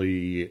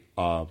effectively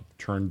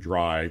turned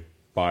dry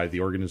by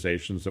the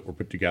organizations that were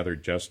put together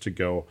just to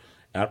go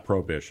at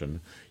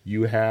Prohibition.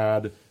 You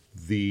had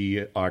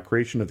the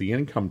creation of the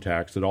income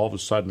tax that all of a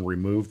sudden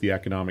removed the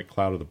economic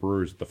clout of the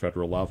brewers at the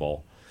federal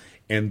level.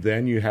 And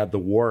then you had the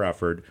war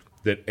effort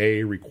that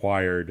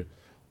required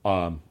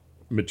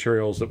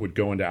materials that would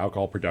go into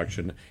alcohol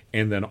production,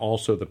 and then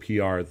also the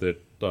PR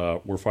that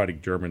we're fighting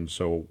Germans,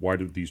 so why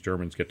do these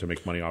Germans get to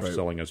make money off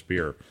selling us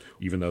beer,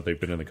 even though they've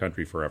been in the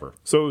country forever?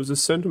 So it was a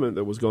sentiment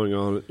that was going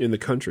on in the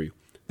country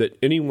that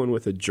anyone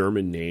with a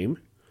German name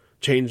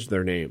changed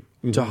their name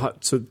so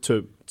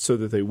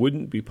that they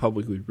wouldn't be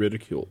publicly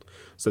ridiculed,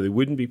 so they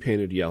wouldn't be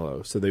painted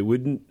yellow, so they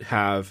wouldn't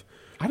have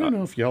I don't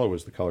know if yellow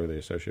is the color they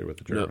associated with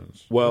the No.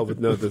 Germans. Well, but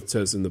no, that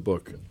says in the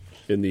book,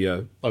 in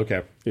the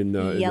Okay. in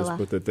this Yellow.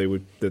 book that they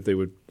would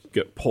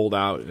get pulled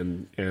out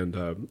and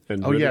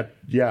Oh, yeah,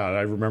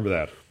 I remember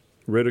that.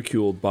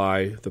 ridiculed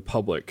by the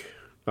public,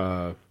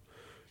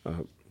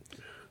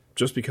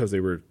 just because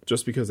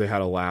they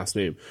had a last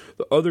name.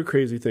 The other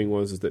crazy thing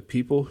was that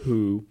people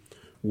who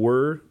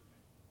were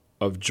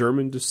of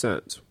German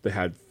descent, they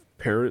had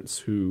parents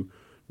who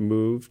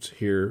moved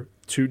here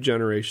 2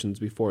 generations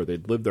before.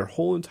 They'd lived their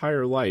whole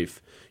entire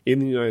life in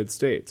the United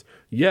States.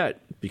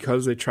 Yet,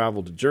 because they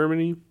traveled to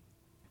Germany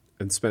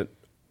and spent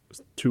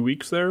 2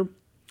 weeks there,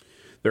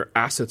 their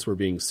assets were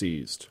being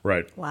seized.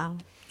 Right. Wow.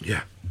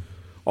 Yeah.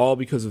 All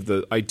because of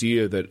the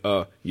idea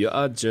that you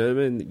are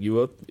German,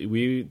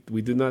 we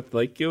do not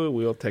like you, and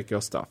we will take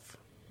your stuff.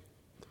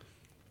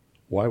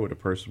 Why would a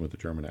person with a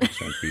German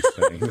accent be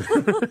saying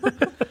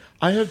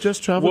I have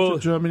just traveled to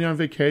Germany on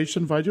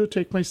vacation. Why do you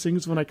take my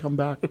things when I come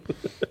back?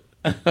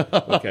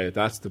 Okay,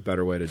 that's the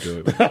better way to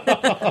do it.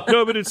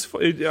 No, but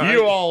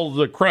You all,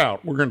 the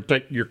kraut. We're going to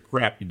take your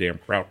crap, you damn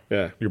kraut.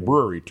 Yeah. Your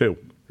brewery, too.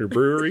 your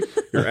brewery,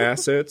 your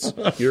assets,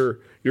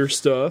 your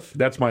stuff,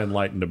 That's my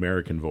enlightened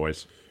American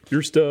voice.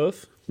 your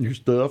stuff. Your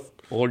stuff,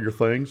 all your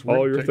things. All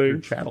We're your gonna take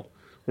things. chattel.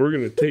 We're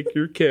going to take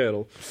your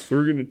cattle.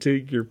 We're going to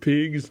take your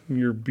pigs and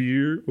your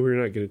beer. We're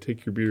not going to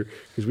take your beer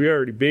because we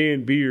already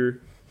banned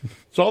beer.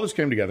 So all this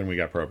came together and we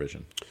got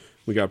Prohibition.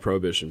 We got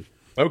Prohibition.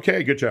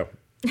 Okay, good show.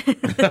 And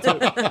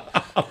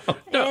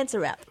it's a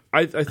wrap.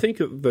 I think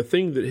the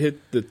thing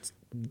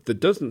that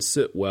doesn't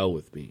sit well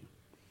with me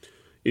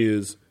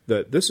is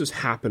that this is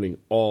happening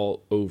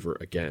all over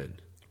again.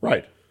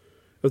 Right.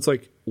 It's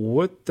like,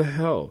 what the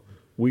hell?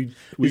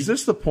 Is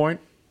this the point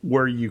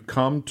where you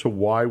come to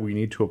why we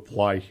need to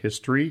apply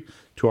history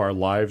to our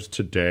lives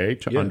today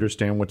to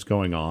understand what's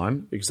going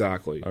on?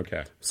 Exactly.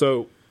 Okay.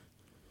 So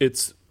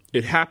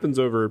it happens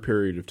over a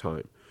period of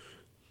time.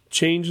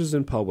 Changes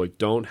in public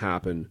don't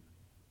happen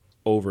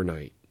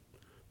overnight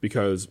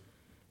because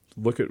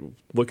look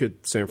at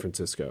San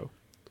Francisco.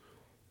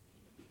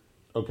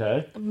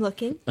 Okay. I'm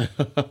looking.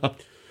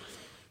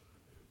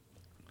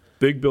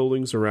 Big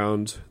buildings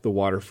around the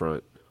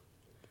waterfront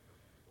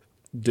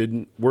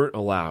weren't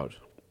allowed.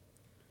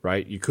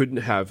 Right? You couldn't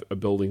have a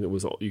building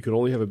you could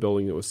only have a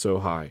building that was so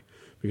high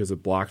because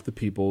it blocked the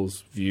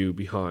people's view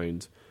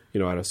behind,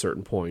 at a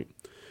certain point.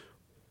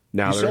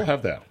 Now You still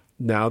have that.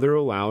 Now they're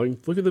allowing.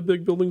 Look at the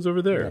big buildings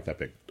over They're there. not that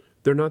big.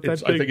 They're not that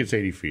big. I think it's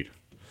 80 feet.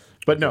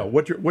 But no,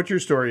 what your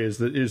story is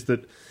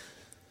that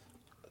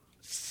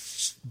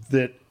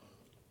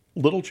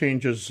little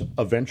changes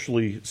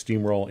eventually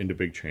steamroll into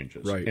big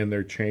changes. Right. And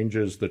they're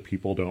changes that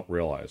people don't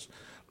realize.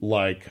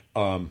 Like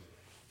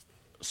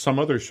some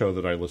other show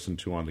that I listen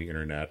to on the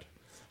internet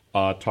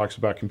talks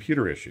about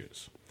computer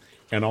issues.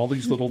 And all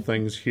these little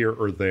things here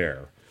or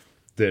there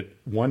that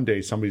one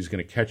day somebody's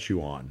going to catch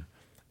you on,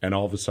 and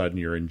all of a sudden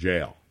you're in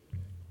jail.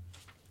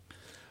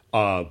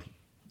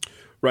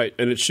 Right,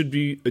 and it should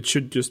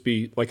just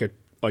be like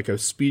a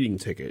speeding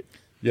ticket.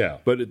 Yeah.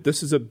 But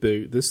this is a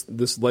big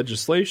this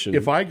legislation.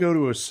 If I go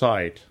to a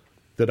site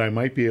that I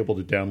might be able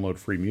to download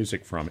free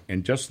music from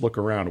and just look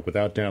around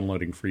without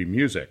downloading free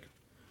music,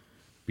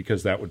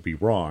 because that would be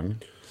wrong,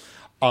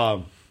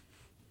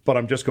 but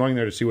I'm just going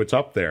there to see what's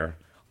up there,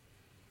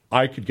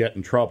 I could get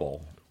in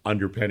trouble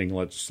under pending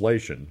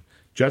legislation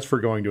just for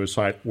going to a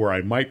site where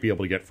I might be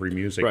able to get free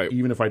music, Right.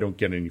 even if I don't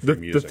get any free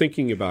the music.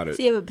 thinking about it.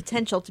 So you have a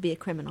potential to be a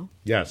criminal.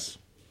 Yes.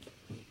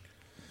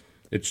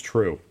 It's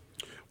true.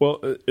 Well,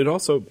 it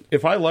also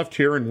If I left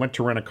here and went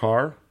to rent a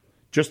car,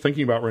 just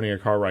thinking about renting a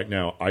car right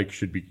now, I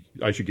should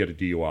get a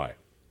DUI.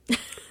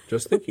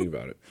 just thinking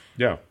about it.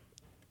 Yeah.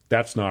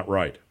 That's not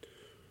right.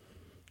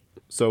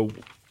 So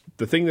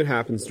the thing that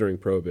happens during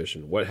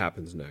Prohibition, what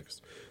happens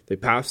next? They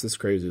pass this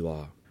crazy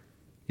law.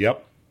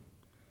 Yep.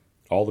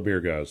 All the beer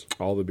goes.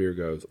 All the beer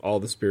goes. All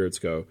the spirits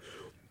go.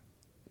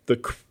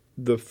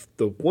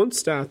 The one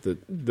stat that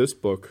this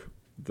book,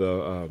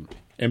 the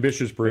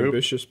Ambitious Brew.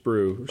 Ambitious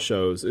Brew,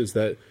 shows is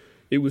that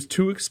it was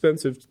too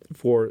expensive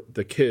for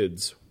the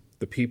kids,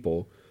 the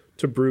people,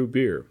 to brew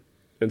beer,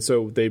 and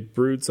so they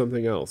brewed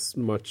something else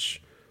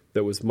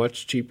that was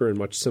much cheaper and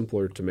much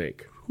simpler to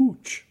make.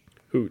 Hooch.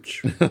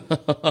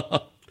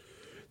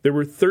 There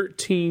were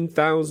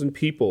 13,000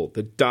 people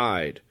that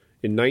died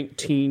in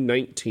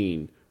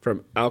 1919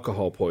 from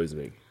alcohol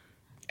poisoning.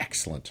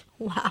 Excellent.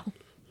 Wow.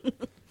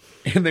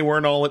 And they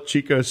weren't all at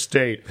Chico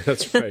State.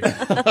 That's right.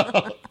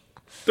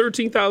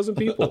 13,000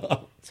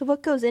 people. So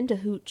what goes into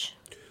hooch?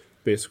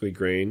 Basically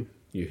grain.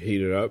 You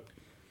heat it up.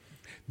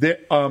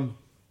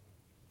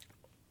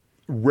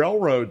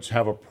 Railroads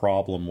have a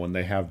problem when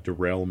they have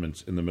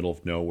derailments in the middle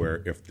of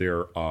nowhere if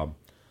they're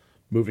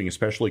moving,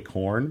 especially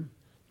corn.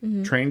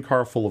 Train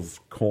car full of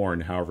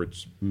corn, however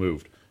it's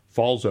moved,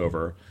 falls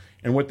over.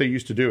 And what they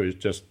used to do is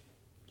just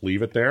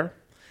leave it there.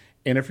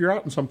 And if you're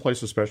out in some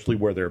place, especially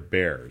where there are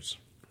bears,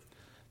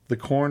 the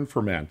corn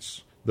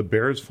ferments the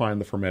bears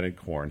find the fermented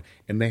corn,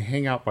 and they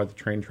hang out by the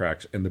train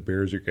tracks, and the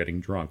bears are getting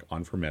drunk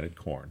on fermented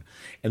corn.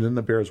 And then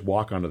the bears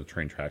walk onto the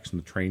train tracks,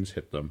 and the trains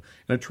hit them.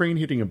 And a train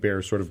hitting a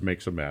bear sort of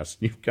makes a mess.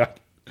 You've got...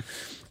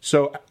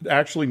 So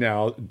actually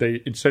now,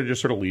 they instead of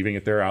just sort of leaving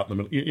it there out in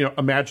the middle,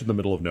 imagine the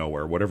middle of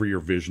nowhere, whatever your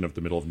vision of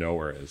the middle of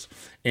nowhere is,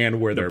 and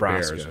where there are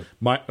bears.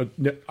 I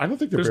don't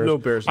think there's bears. no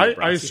bears in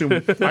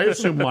Nebraska. I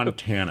assume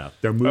Montana.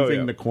 They're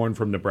moving the corn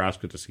from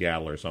Nebraska to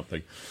Seattle or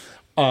something.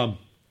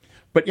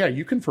 But yeah,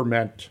 you can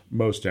ferment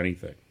most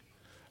anything.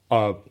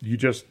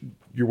 You're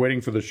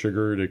waiting for the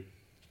sugar to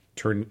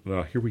turn.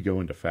 Here we go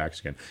into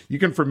facts again. You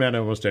can ferment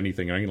almost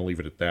anything, and I'm going to leave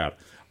it at that.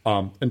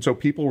 And so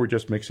people were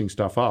just mixing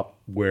stuff up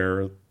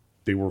where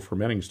they were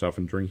fermenting stuff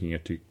and drinking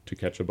it to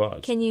catch a buzz.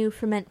 Can you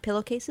ferment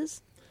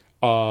pillowcases?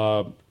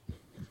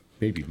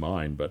 Maybe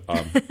mine, but...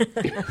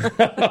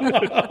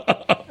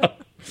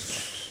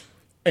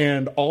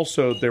 And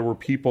also there were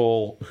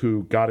people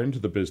who got into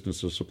the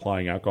business of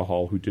supplying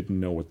alcohol who didn't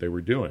know what they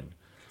were doing.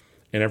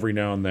 And every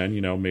now and then,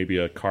 maybe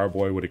a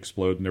carboy would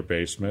explode in their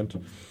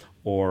basement,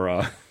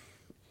 or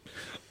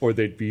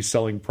they'd be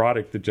selling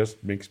product that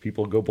just makes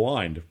people go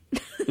blind.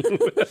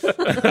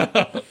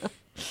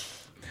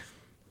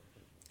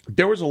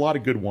 There was a lot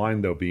of good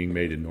wine, though, being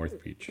made in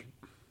North Beach.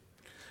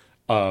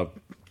 I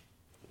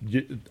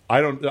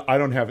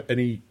don't have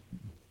any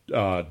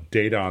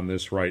data on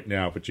this right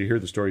now, but you hear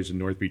the stories in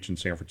North Beach and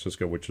San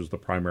Francisco, which was the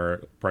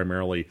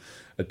primarily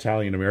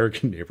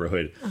Italian-American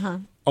neighborhood. Uh-huh.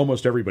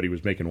 Almost everybody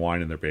was making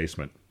wine in their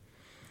basement.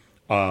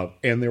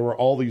 And there were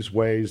all these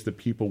ways that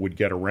people would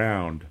get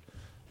around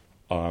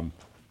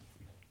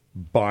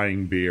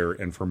buying beer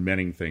and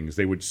fermenting things.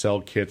 They would sell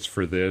kits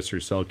for this or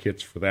sell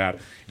kits for that.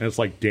 And it's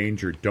like,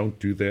 danger, don't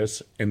do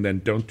this, and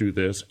then don't do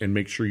this, and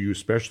make sure you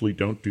especially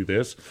don't do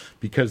this,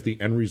 because the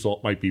end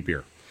result might be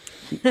beer.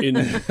 In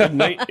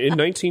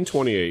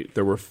 1928,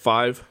 there were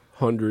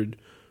 500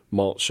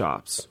 malt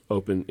shops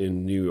open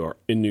in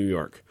New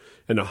York,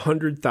 and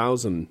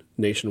 100,000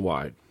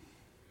 nationwide.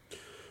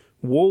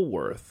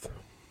 Woolworth,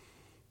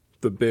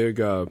 the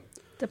big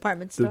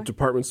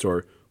department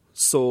store,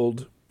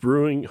 sold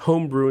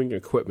home brewing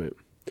equipment.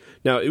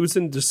 Now, it was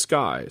in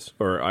disguise,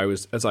 or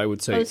as I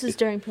would say, this is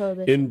during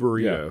Prohibition. in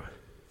burrito. Yeah.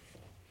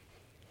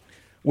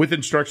 With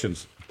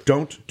instructions.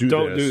 Don't do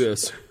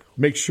this.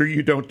 Make sure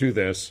you don't do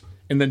this.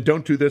 And then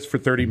don't do this for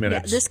 30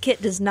 minutes. Yeah, this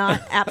kit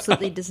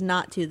absolutely does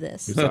not do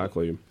this.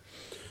 Exactly.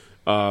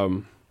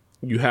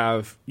 You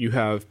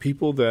have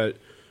people that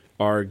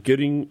are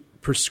getting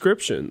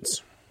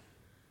prescriptions.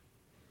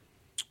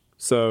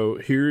 So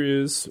here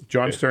is...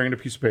 John staring at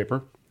a piece of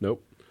paper.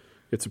 Nope.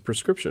 It's a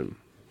prescription.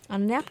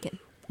 On a napkin.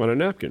 On a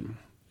napkin.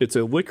 It's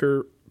a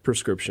liquor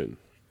prescription.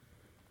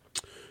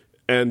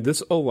 And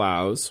this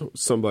allows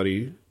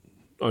somebody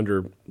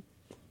under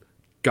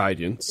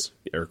guidance,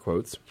 air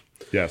quotes,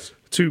 yes,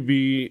 to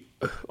be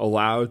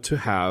allowed to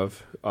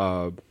have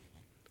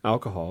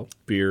alcohol,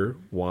 beer,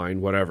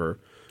 wine, whatever,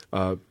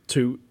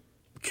 to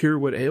cure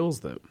what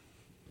ails them.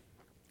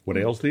 What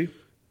ails thee?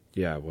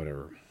 Yeah,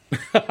 whatever.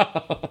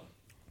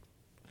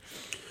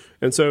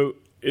 And so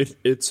it's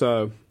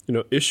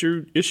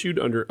issued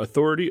under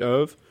authority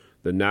of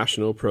the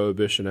National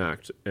Prohibition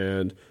Act,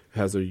 and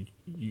has a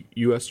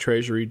U.S.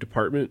 Treasury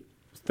Department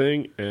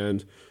thing,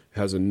 and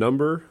has a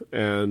number,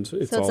 and it's all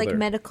there. So it's like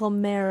medical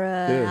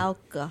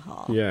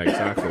alcohol. Yeah,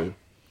 exactly.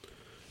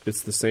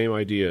 It's the same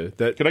idea.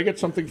 Can I get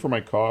something for my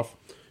cough?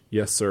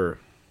 Yes, sir.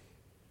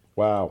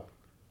 Wow.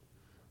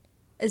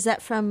 Is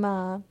that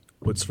from...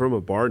 It's from a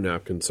bar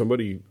napkin.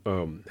 Somebody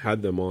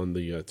had them on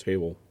the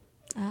table.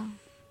 Oh.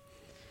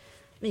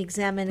 Let me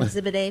examine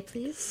Exhibit A,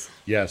 please.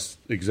 Yes,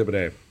 Exhibit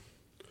A.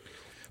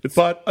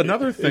 But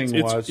another thing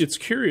it's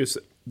curious,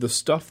 the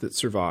stuff that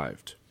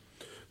survived.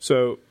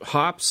 So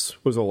hops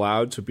was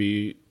allowed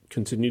to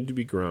continued to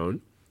be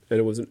grown, and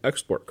it was an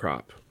export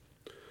crop.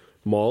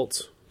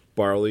 Malt,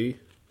 barley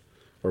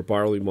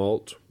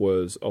malt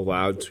was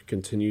allowed to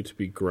continue to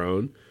be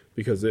grown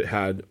because it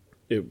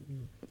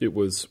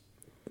was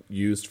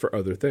used for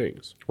other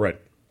things. Right.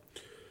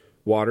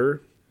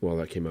 Water, well,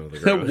 that came out of the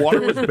ground.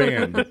 Water was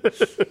banned.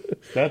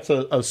 That's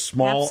a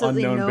small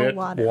Absolutely unknown bit.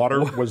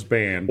 Water was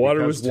banned.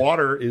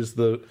 Water is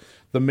the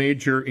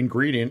major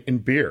ingredient in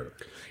beer.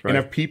 Right.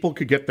 And if people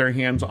could get their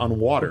hands on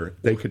water,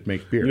 they could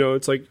make beer.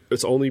 It's like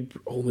it's only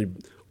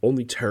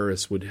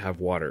terrorists would have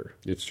water.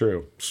 It's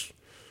true.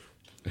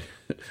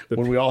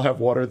 When we all have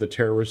water, the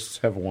terrorists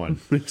have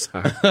won.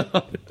 Exactly.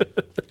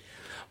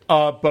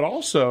 But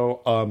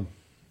also,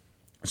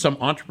 some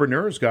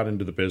entrepreneurs got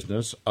into the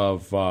business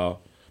of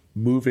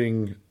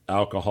moving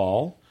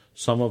alcohol.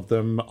 Some of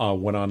them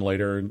went on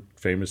later,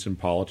 famous in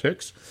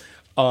politics.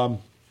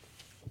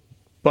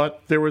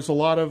 But there was a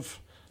lot of,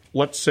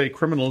 let's say,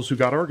 criminals who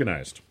got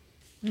organized.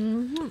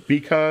 Mm-hmm.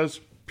 Because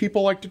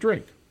people like to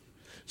drink.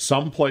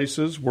 Some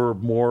places were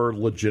more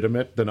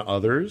legitimate than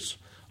others.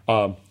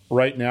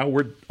 Right now,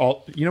 we're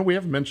all, we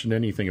haven't mentioned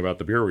anything about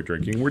the beer we're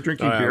drinking. We're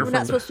drinking beer We're from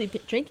not supposed to be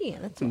drinking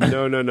it. That's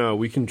all. No.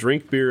 We can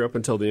drink beer up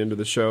until the end of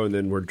the show, and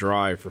then we're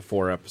dry for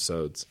 4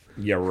 episodes.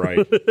 Yeah,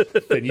 right.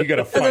 Then you got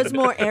to find there's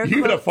more air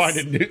you got to quotes.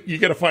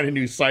 find a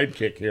new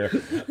sidekick here.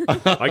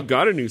 I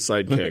got a new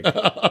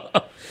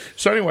sidekick.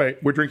 So anyway,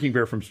 we're drinking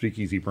beer from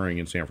Speakeasy Brewing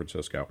in San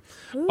Francisco.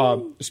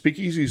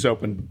 Speakeasy's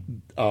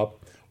opened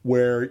up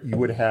where you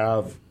would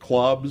have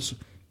clubs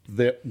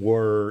that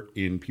were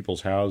in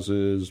people's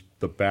houses,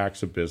 the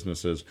backs of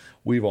businesses.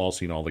 We've all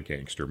seen all the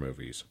gangster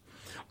movies.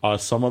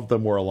 Some of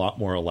them were a lot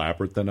more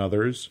elaborate than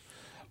others.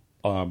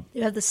 You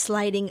have the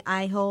sliding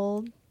eye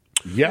hole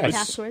Yes.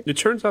 password. It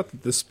turns out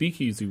that the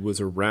Speakeasy was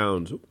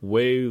around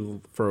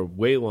for a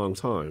way long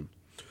time,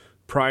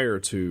 prior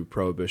to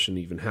Prohibition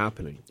even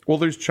happening. Well,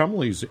 there's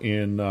Chumley's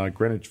in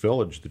Greenwich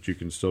Village that you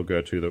can still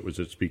go to that was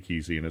at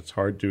Speakeasy, and it's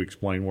hard to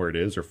explain where it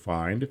is or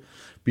find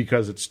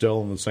because it's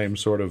still in the same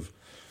sort of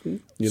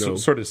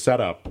sort of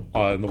setup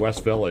in the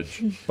West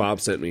Village.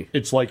 Bob sent me.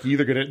 It's like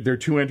there are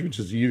 2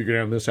 entrances. You either go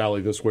down this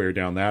alley this way or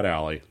down that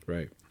alley.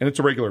 Right. And it's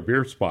a regular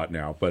beer spot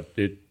now, but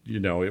it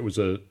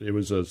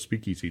was a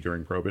speakeasy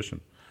during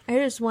Prohibition.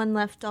 There's one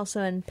left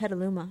also in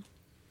Petaluma,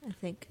 I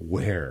think.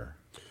 Where?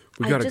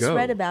 We I gotta just go.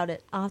 read about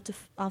it. I'll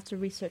have to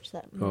research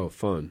that. Oh,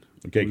 fun.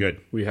 Okay,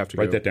 good. We have to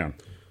write go. that down.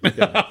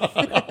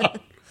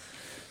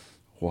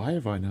 Why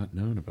have I not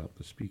known about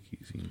the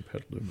speakeasy in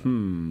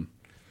Petaluma?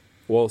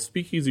 Well,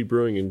 Speakeasy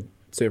Brewing in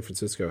San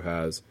Francisco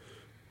has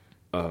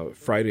a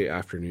Friday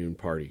afternoon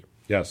party.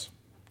 Yes.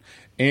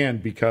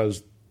 And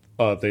because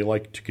they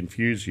like to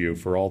confuse you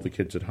for all the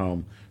kids at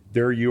home,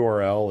 their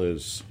URL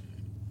is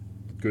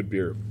Good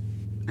beer.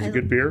 it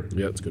good beer?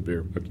 Yeah, it's good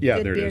beer.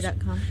 Yeah, there it is.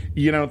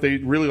 Goodbeer.com. They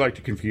really like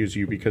to confuse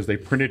you because they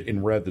print it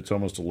in red that's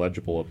almost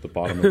illegible at the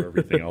bottom of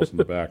everything else in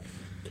the back.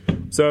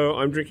 So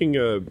I'm drinking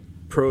a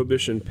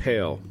Prohibition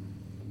Pale.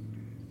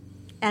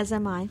 As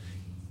am I.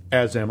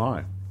 As am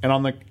I. And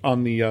on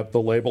the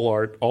label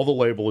art, all the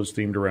label is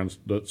themed around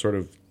the sort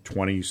of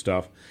 20s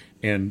stuff,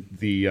 and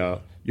you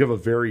have a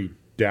very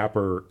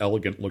dapper,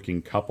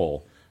 elegant-looking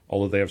couple,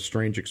 although they have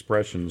strange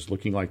expressions,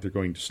 looking like they're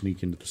going to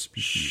sneak into the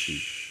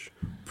speakeasy.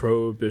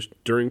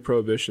 During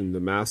Prohibition, the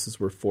masses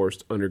were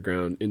forced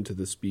underground into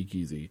the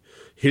Speakeasy,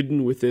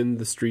 hidden within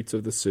the streets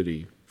of the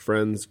city.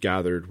 Friends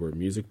gathered where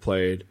music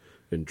played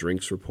and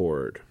drinks were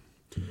poured.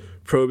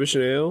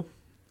 Prohibition Ale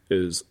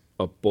is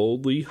a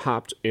boldly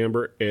hopped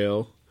amber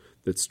ale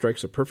that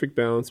strikes a perfect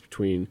balance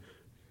between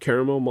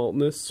caramel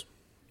maltiness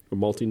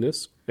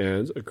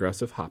and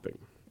aggressive hopping.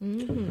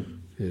 Mm-hmm.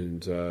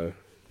 And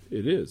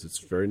it is. It's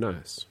very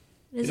nice.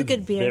 It's a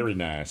good beer. Very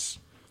nice.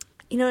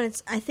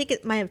 I think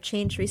it might have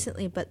changed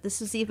recently, but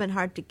this is even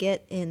hard to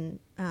get in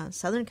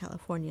Southern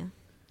California.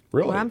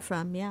 Really? Where I'm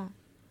from, yeah.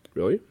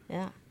 Really?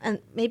 Yeah. And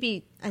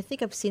I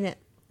think I've seen it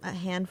a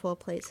handful of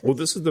places. Well,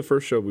 this is the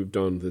first show we've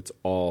done that's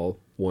all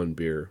one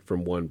beer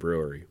from one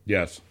brewery.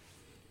 Yes.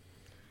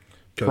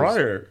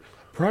 Prior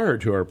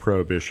to our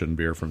Prohibition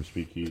beer from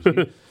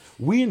Speakeasy,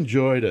 we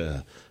enjoyed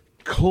a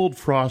cold,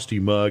 frosty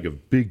mug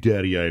of Big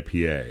Daddy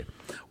IPA,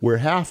 where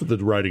half of the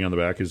writing on the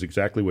back is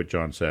exactly what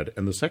John said,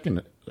 and the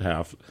second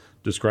half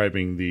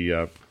describing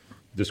the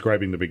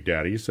Big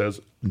Daddy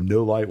says,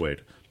 "No lightweight.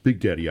 Big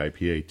Daddy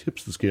IPA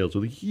tips the scales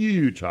with a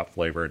huge hop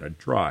flavor and a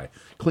dry,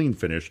 clean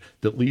finish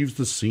that leaves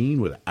the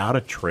scene without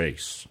a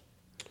trace."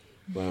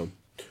 Wow.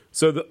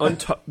 So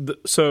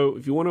so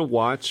if you want to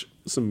watch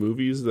some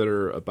movies that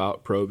are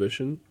about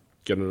Prohibition,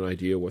 get an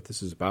idea what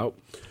this is about.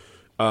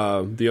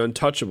 The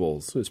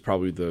Untouchables is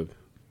probably the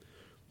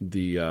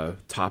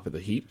top of the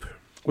heap.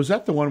 Was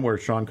that the one where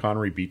Sean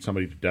Connery beat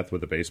somebody to death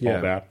with a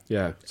baseball bat?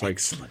 Yeah. It's like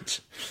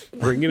Excellent.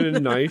 bringing a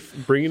knife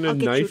I'll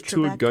get you,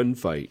 to a Trebek.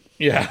 gunfight.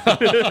 Yeah.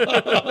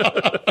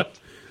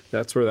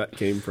 That's where that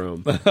came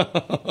from.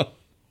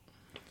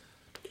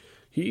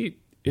 He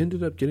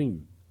ended up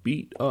getting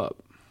beat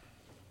up.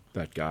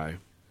 That guy.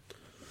 I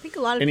think a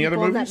lot of Any people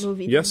other in that movies?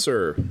 movie. Yes,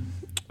 sir.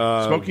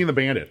 Smoking the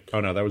Bandit.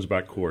 Oh, no, that was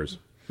about Coors.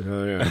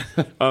 Oh yeah.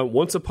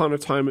 Once Upon a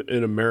Time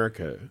in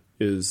America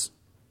is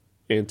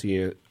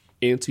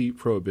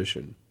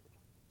anti-prohibition.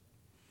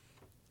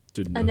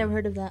 I never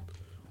heard of that.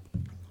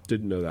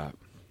 Didn't know that.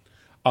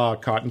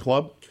 Cotton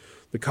Club.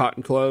 The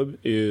Cotton Club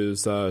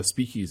is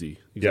Speakeasy.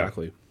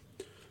 Exactly.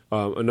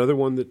 Another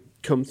one that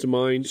comes to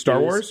mind. Star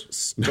is Wars?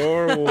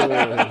 Star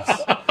Wars.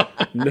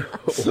 No.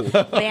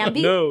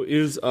 Bambi? No,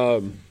 is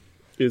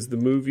the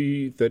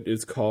movie that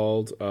is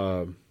called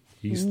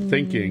He's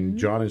thinking.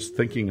 John is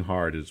thinking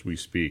hard as we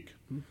speak.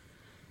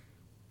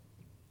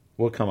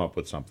 We'll come up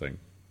with something.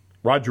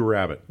 Roger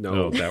Rabbit.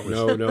 No, that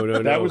was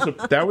no.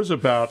 that was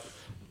about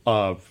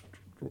a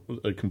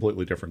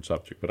completely different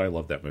subject, but I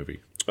love that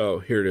movie. Oh,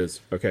 here it is.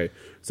 Okay.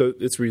 So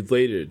it's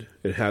related.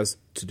 It has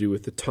to do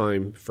with the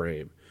time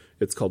frame.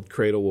 It's called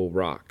Cradle Will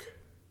Rock.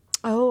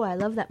 Oh, I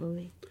love that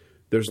movie.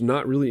 There's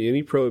not really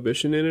any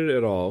prohibition in it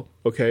at all.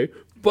 Okay.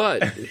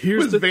 But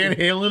here's Was the Van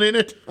Halen in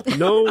it?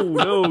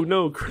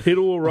 No.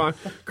 Cradle Will Rock.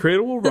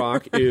 Cradle Will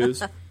Rock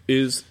is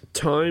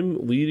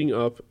time leading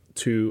up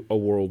to a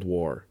world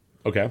war.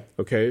 Okay.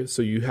 Okay,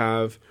 so you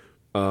have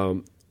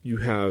You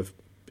have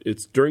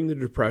it's during the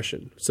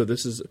Depression, so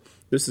this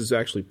is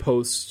actually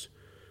post.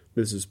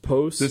 This is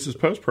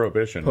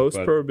post-prohibition.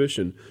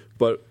 Post-prohibition,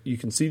 but you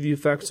can see the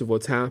effects of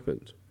what's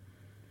happened.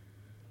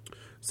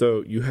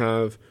 So you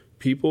have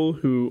people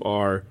who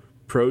are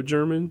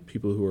pro-German,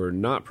 people who are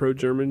not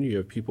pro-German. You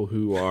have people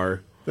who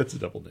are... That's a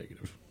double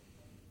negative.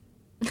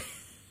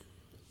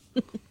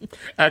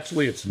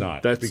 Actually, it's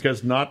not.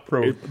 Because not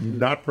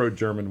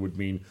pro-German would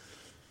mean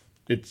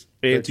it's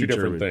two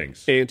different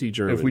things.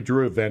 Anti-German. If we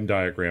drew a Venn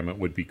diagram, it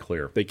would be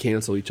clear. They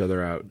cancel each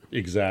other out.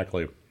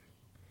 Exactly.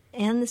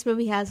 And this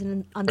movie has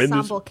an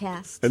ensemble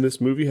cast. And this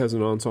movie has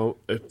an ensemble.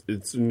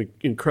 It's an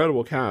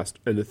incredible cast.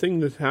 And the thing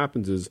that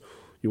happens is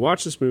you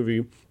watch this movie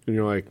and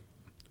you're like,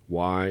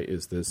 why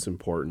is this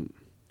important?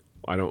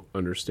 I don't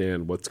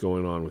understand what's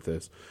going on with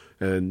this.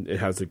 And it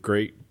has a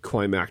great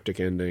climactic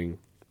ending.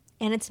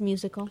 And it's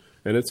musical.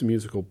 And it's a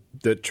musical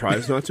that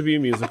tries not to be a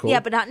musical.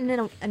 Yeah, but not in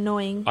an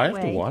annoying way. I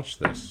have to watch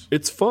this.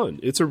 It's fun.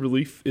 It's a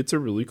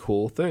really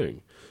cool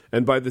thing.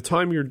 And by the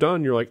time you're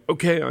done, you're like,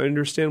 okay, I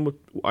understand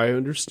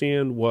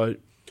what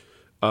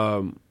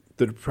the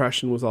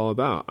Depression was all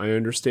about. I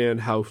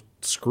understand how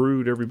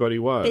screwed everybody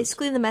was.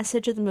 Basically, the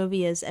message of the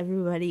movie is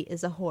everybody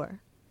is a whore.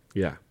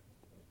 Yeah.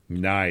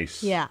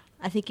 Nice. Yeah,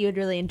 I think you would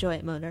really enjoy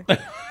it, Motor.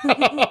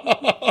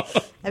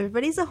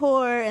 Everybody's a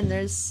whore, and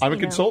there's... I'm a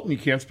consultant. You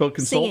can't spell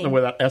consultant singing.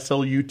 without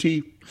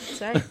S-L-U-T.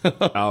 Sorry.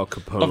 Al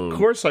Capone. Of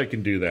course I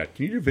can do that.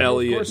 Can you do video?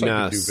 Elliot of course I can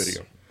Ness. do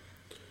video.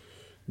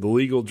 The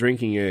Legal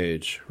Drinking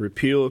Age.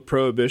 Repeal of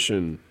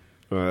Prohibition.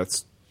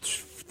 That's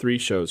 3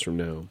 shows from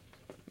now.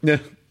 Yeah.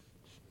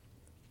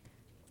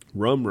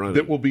 Rum Running.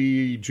 That will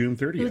be June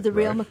 30th. Who's the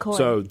real right? McCoy?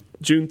 So,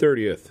 June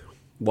 30th,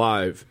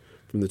 live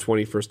from the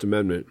 21st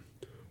Amendment,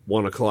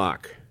 1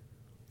 o'clock.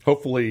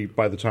 Hopefully,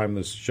 by the time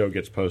this show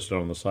gets posted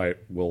on the site,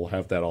 we'll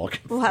have that all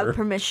confirmed. We'll have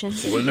permission.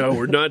 Well, no,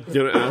 we're not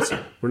going to ask.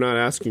 We're not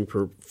asking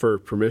for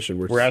permission.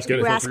 We're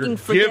asking, We're asking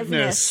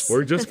forgiveness.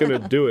 We're just going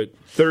to do it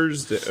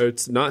Thursday.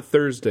 It's not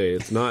Thursday.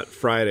 It's not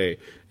Friday.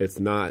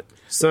 It's not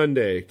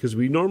Sunday, because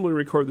we normally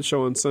record the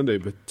show on Sunday,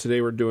 but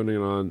today we're doing it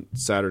on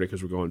Saturday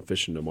because we're going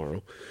fishing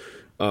tomorrow.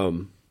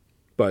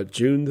 But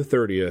June the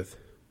 30th,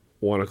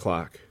 1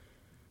 o'clock,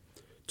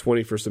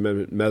 21st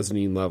Amendment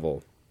mezzanine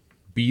level.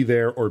 Be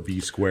there or be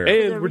square.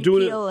 And we're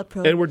doing repeal of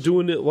it. And we're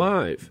doing it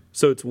live.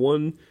 So it's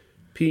 1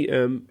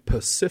 p.m.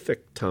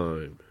 Pacific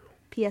time.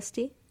 PST?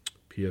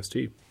 PST.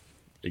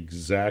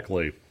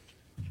 Exactly.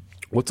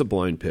 What's a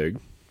blind pig?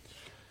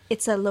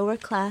 It's a lower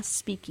class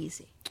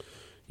speakeasy.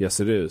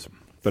 Yes, it is.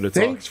 But it's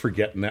Thanks for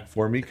getting that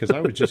for me, because I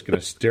was just going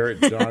to stare at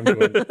John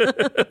doing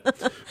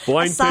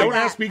blind pig. Don't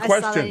ask me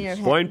questions.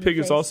 Blind pig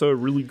is also a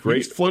really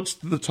great. It floats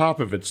to the top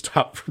of its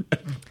top.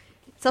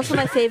 It's also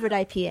my favorite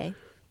IPA.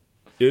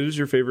 It is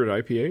your favorite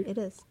IPA? It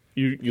is.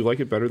 You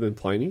like it better than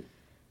Pliny?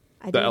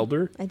 I The do.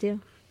 Elder? I do.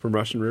 From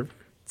Russian River?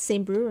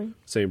 Same brewery.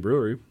 Same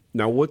brewery.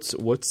 Now, what's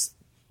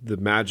the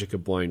magic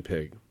of Blind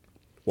Pig?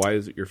 Why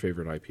is it your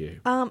favorite IPA?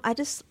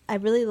 I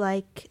really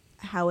like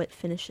how it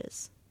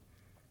finishes.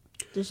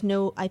 There's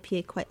no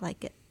IPA quite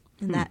like it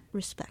in that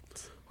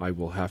respect. I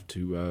will have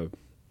to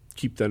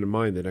keep that in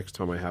mind the next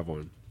time I have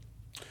one.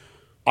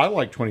 I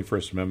like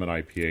 21st Amendment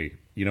IPA.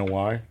 You know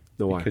why?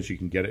 No, why? Because you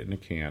can get it in a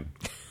can.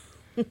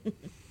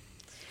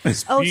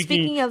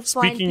 Speaking of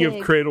Blind Speaking Pig.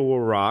 of Cradle Will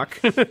Rock.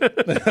 Are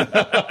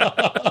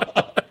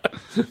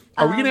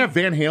we going to have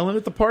Van Halen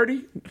at the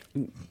party?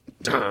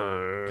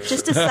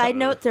 Just a side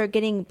note, they're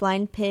getting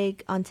Blind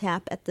Pig on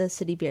tap at the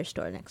City Beer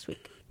Store next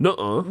week.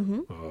 Nuh-uh.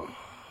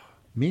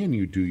 Man,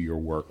 you do your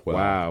work well.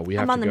 Wow, we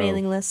have I'm to on the go.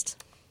 mailing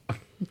list.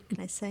 Can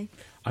I say?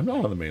 I'm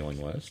not on the mailing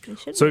list. I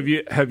should So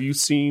be. have you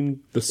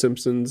seen the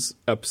Simpsons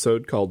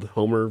episode called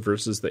Homer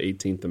versus the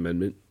 18th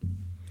Amendment?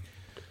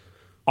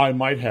 I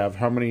might have.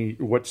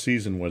 What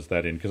season was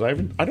that in? Because I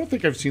don't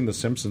think I've seen The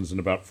Simpsons in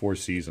about 4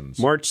 seasons.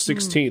 March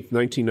 16th,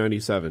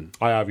 1997.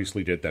 I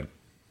obviously did then.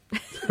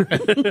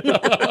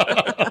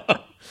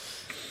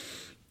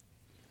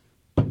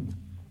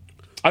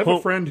 I have a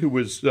friend who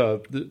was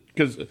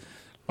because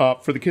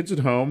for the kids at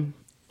home,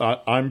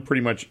 I'm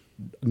pretty much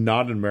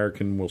not an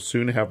American. Will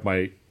soon have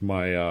my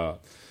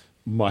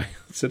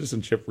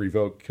citizenship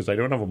revoked because I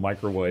don't have a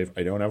microwave,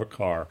 I don't have a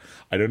car,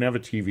 I don't have a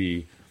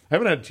TV. I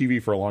haven't had a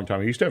TV for a long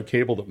time. I used to have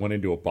cable that went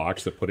into a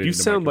box that put it You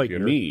into sound my like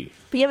computer. me,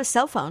 But you have a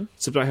cell phone.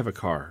 except I have a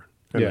car.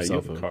 And Yeah, a you cell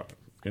have phone. a car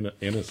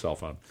in a cell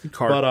phone.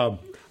 Car. But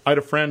I had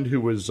a friend who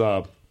was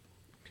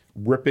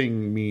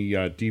ripping me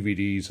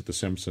DVDs of The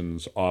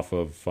Simpsons off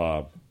of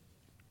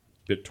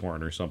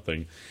BitTorrent or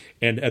something,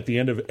 and at the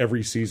end of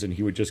every season,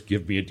 he would just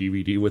give me a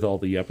DVD with all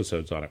the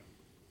episodes on it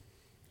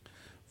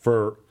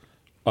for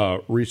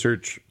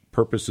research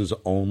purposes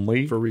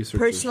only, For researchers.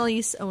 Personal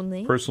use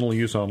only. personal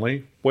use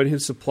only. When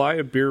his supply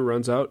of beer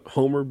runs out,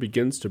 Homer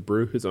begins to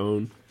brew his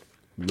own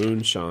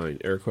moonshine,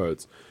 air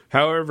quotes.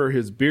 However,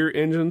 his beer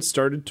engine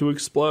started to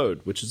explode,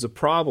 which is a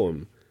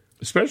problem.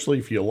 Especially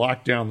if you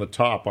lock down the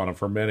top on a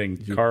fermenting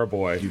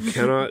carboy. You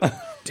cannot.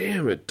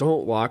 Damn it!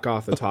 Don't lock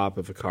off the top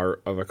of a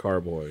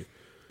carboy.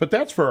 But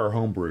that's for our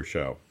homebrew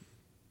show.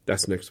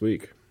 That's next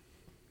week.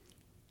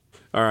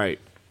 All right.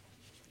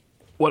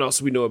 What else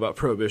do we know about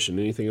Prohibition?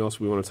 Anything else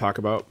we want to talk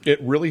about?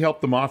 It really helped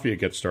the mafia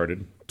get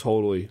started.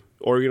 Totally.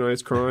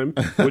 Organized crime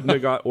wouldn't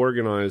have got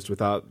organized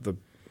without the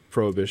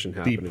Prohibition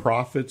happening. The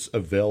profits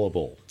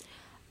available.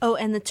 Oh,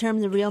 and the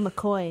term the real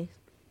McCoy.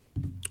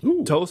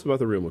 Ooh. Tell us about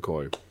the real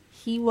McCoy.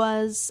 He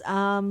was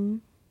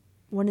one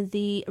of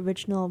the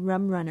original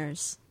rum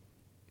runners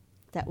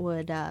that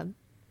would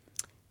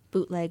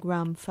bootleg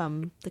rum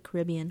from the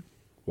Caribbean.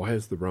 Why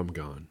is the rum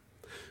gone?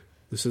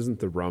 This isn't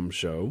the rum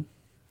show.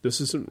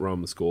 This isn't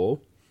rum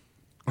school.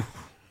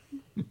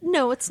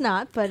 No, it's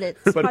not, but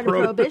it's part of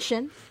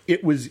Prohibition.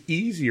 It was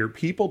easier.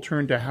 People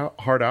turned to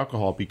hard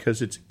alcohol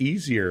because it's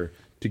easier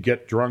to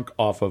get drunk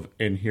off of,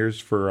 and here's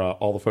for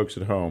all the folks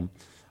at home,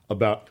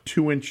 about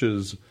 2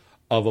 inches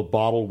of a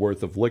bottle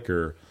worth of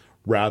liquor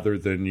rather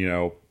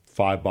than,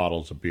 5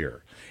 bottles of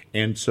beer.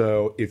 And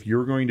so if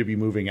you're going to be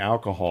moving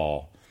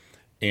alcohol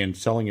and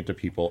selling it to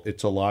people,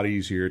 it's a lot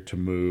easier to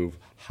move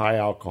high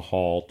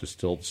alcohol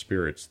distilled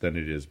spirits than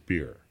it is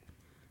beer.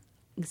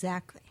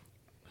 Exactly.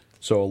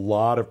 So a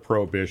lot of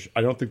Prohibition,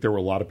 I don't think there were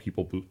a lot of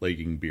people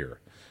bootlegging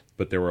beer,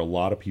 but there were a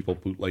lot of people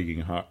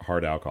bootlegging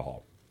hard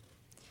alcohol.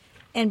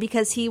 And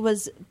because he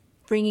was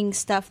bringing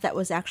stuff that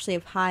was actually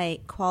of high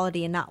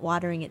quality and not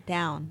watering it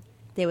down,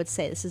 they would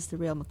say this is the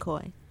real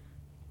McCoy.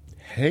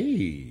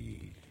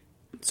 Hey.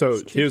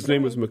 So his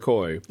name was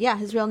McCoy. Yeah,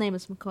 his real name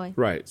is McCoy.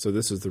 Right. So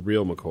this is the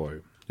real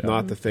McCoy,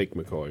 not the fake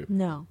McCoy.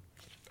 No.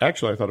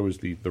 Actually, I thought it was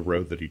the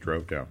road that he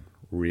drove down.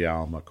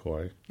 Real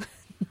McCoy.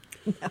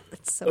 No,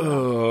 that's so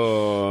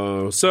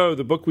wrong. So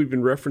the book we've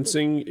been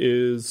referencing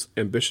is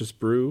Ambitious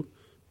Brew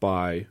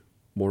by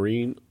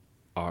Maureen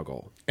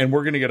Ogle. And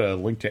we're going to get a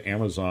link to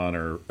Amazon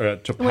or to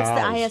PALS. What's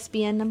the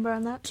ISBN number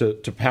on that? To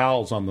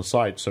PALS on the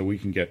site so we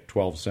can get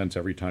 12 cents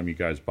every time you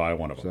guys buy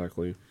one of them.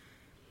 Exactly.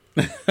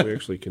 We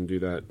actually can do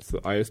that. So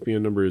the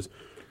ISBN number is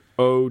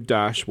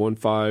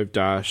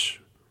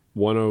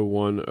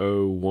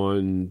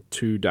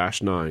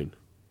O-15-1010112-9.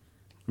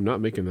 I'm not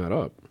making that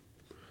up.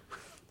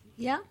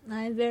 Yeah,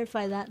 I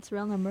verify that. It's a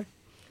real number.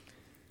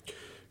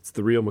 It's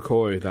the real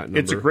McCoy, that number.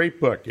 It's a great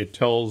book. It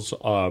tells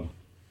the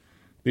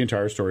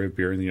entire story of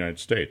beer in the United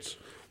States.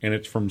 And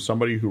it's from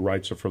somebody who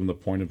writes it from the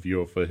point of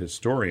view of a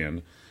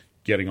historian,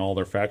 getting all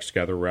their facts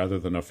together rather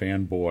than a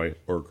fanboy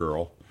or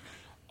girl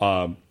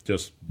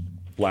just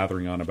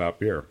blathering on about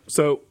beer.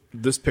 So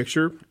this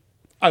picture...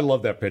 I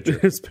love that picture.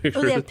 This picture.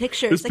 Oh, they have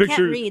pictures. I can't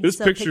read, This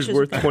so picture's pictures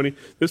worth are- 20.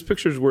 This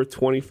picture's worth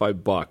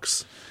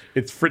 $25.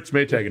 It's Fritz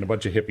Maytag and a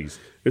bunch of hippies.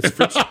 It's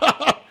Fritz,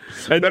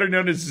 Better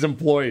known as his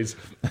employees.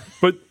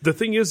 but the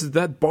thing is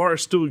that bar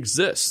still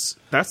exists.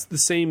 That's the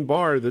same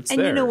bar that's And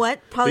there. you know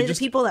what? Probably They the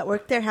just- people that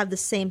work there have the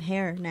same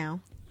hair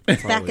now.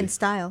 It's back in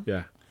style.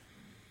 Yeah.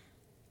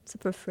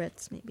 Except for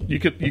Fritz, maybe. You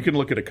can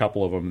look at a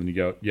couple of them and you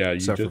go, yeah,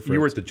 Except for you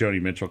were at Fritz. the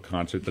Joni Mitchell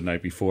concert the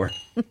night before.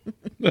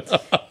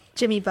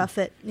 Jimmy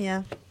Buffett,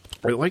 yeah.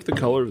 I like the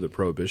color of the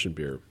Prohibition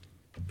beer.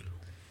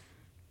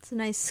 It's a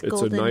nice It's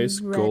golden a nice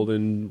red.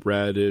 golden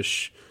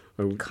reddish.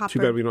 Copper. Too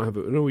bad we don't have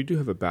no. We do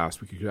have a Bass.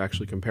 We could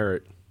actually compare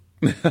it.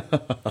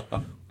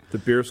 The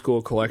Beer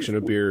School collection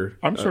of beer.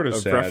 I'm sort of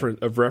sad.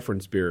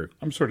 Reference beer.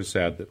 I'm sort of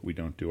sad that we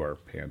don't do our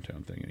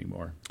Pantone thing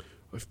anymore.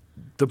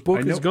 The book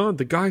I know- is gone.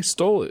 The guy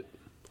stole it.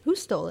 Who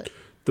stole it?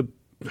 The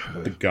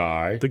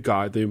guy.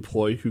 The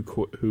employee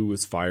who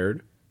was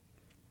fired.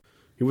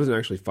 He wasn't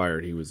actually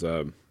fired. He was.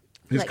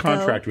 His Let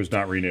contract go. was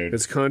not renewed.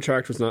 His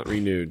contract was not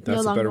renewed. That's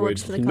a longer better way.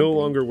 works for the He no company.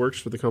 longer works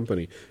for the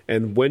company.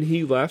 And when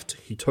he left,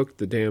 he took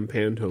the damn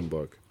Pantone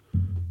book.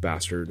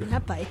 Bastard.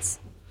 That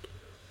bites.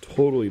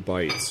 Totally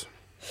bites.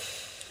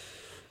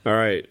 All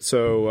right.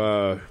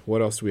 So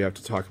what else do we have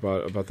to talk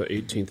about the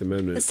 18th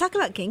Amendment? Let's talk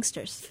about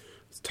gangsters.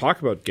 Let's talk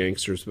about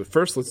gangsters, but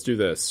first let's do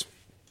this.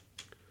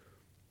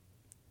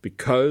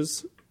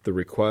 Because the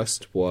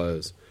request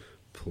was,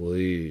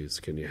 please,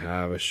 can you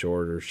have a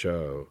shorter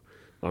show?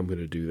 I'm going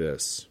to do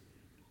this.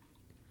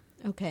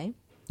 Okay.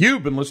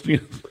 You've been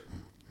listening.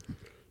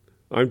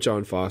 I'm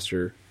John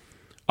Foster,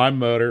 I'm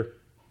Motor.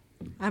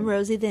 I'm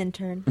Rosie the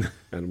intern.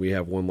 and we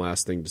have one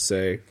last thing to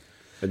say,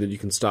 and then you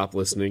can stop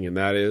listening, and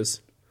that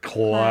is...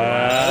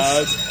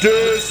 Class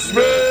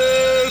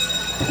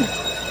dismissed. All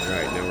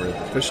right, now we're at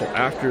the official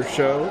after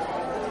show,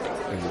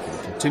 and we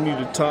can continue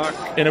to talk.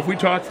 And if we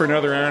talk for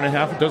another hour and a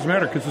half, it doesn't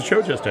matter because the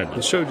show just The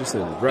ended. show just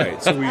ended,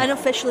 right? So we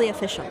Unofficially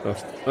official.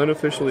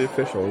 unofficially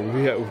official.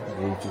 We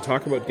can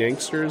talk about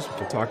gangsters. We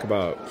can talk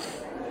about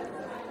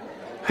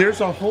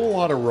There's a whole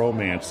lot of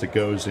romance that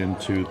goes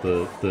into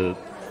the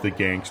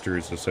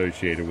gangsters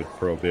associated with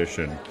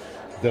Prohibition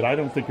that I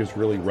don't think is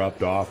really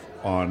rubbed off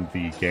on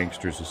the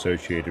gangsters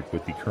associated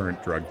with the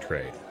current drug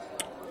trade.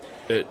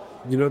 it.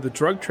 You know, the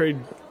drug trade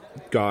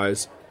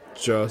guys.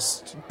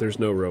 Just there's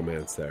no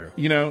romance there.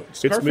 You know,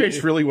 Scarface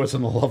me- really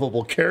wasn't a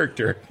lovable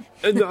character.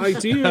 And the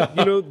idea,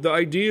 the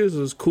idea is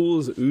as cool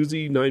as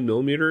Uzi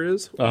 9mm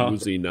is.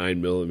 Uzi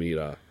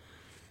 9mm,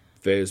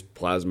 phase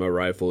plasma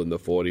rifle in the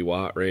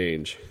 40-watt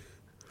range.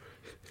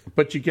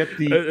 But you get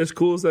the... As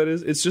cool as that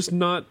is, it's just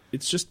not. It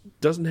just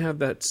doesn't have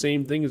that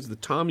same thing as the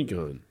Tommy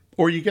gun.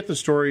 Or you get the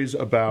stories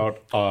about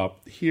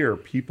here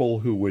people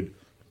who would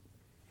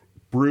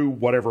brew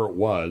whatever it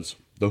was,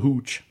 the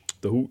hooch,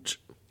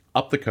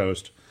 up the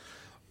coast,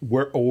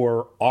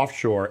 or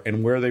offshore,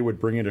 and where they would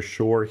bring it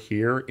ashore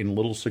here in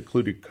little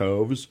secluded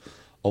coves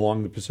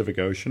along the Pacific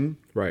Ocean,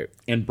 Right.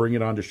 and bring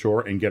it onto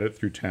shore and get it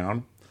through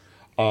town.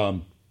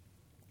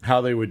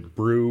 How they would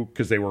brew,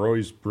 because they were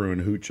always brewing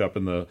hooch up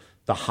in the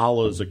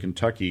hollows of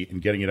Kentucky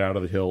and getting it out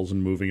of the hills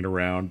and moving it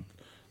around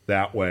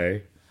that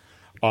way.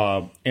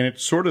 And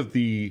it's sort of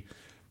the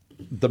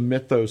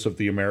mythos of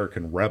the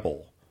American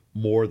rebel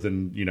more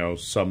than,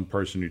 some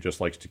person who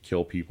just likes to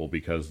kill people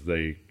because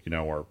they,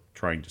 are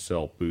trying to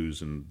sell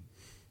booze in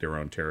their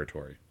own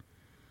territory.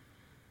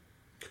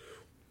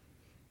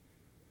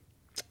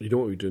 You know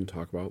what we didn't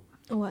talk about?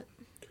 What?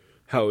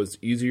 How it's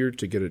easier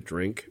to get a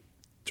drink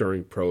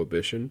during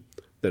Prohibition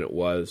than it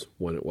was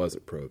when it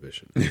wasn't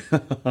Prohibition.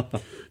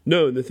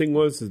 No, and the thing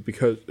was is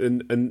because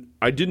and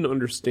I didn't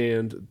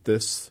understand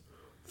this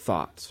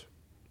thought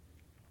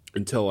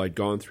until I'd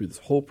gone through this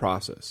whole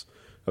process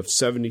of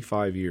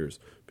 75 years.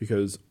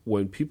 Because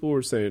when people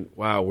were saying,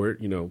 "Wow, where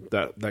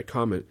that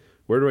comment,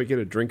 where do I get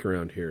a drink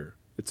around here?"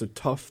 It's a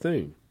tough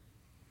thing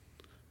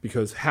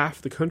because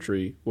half the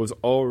country was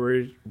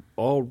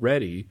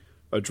already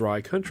a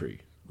dry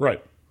country.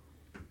 Right.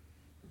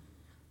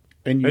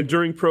 And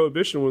during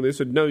Prohibition, when they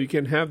said, no, you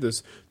can't have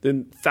this,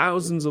 then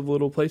thousands of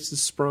little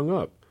places sprung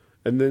up.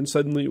 And then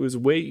suddenly it was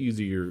way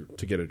easier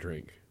to get a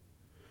drink.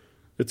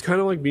 It's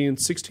kind of like being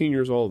 16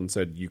 years old and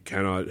said, you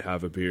cannot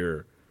have a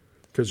beer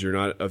because you're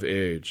not of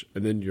age.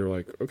 And then you're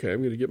like, okay, I'm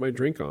going to get my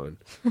drink on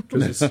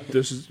because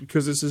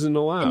this isn't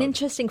allowed. An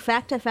interesting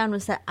fact I found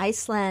was that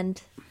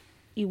Iceland,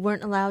 you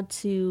weren't allowed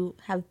to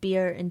have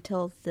beer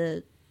until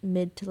the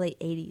mid to late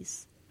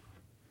 80s.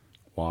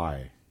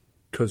 Why?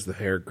 Because the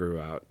hair grew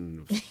out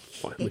and it was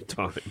finally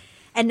time.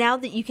 And now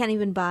that you can't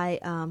even buy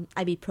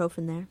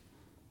ibuprofen there,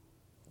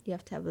 you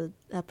have to have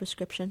a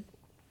prescription.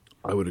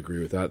 I would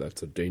agree with that.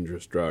 That's a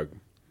dangerous drug.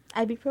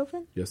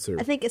 Ibuprofen? Yes, sir.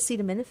 I think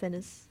acetaminophen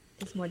is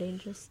more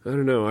dangerous. I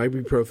don't know.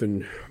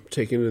 Ibuprofen,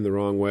 taken in the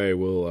wrong way,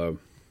 will...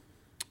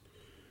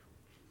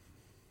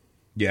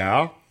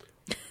 Yeah?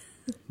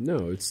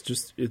 No, it's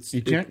just...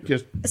 You can't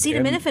just...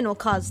 Acetaminophen will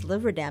cause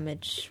liver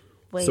damage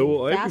way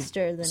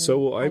faster than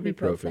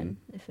ibuprofen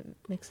if it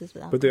mixes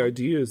with alcohol. But the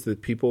idea is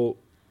that people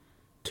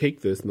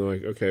take this and they're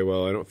like, okay,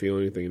 well, I don't feel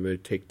anything, and they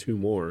take two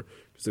more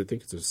because they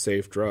think it's a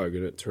safe drug,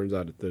 and it turns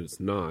out that it's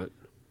not.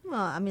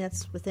 Well, I mean,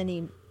 that's with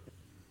any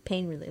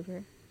pain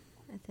reliever,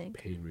 I think.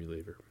 Pain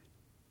reliever.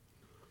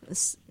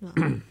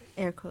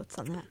 Air quotes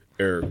on that.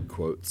 Air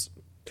quotes.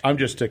 I'm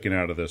just sticking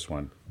out of this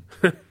one.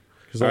 Because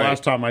the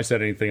last time I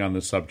said anything on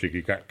this subject,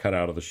 it got cut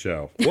out of the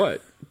show.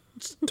 What?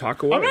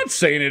 Talk away. I'm not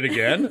saying it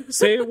again.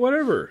 Say it,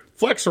 whatever.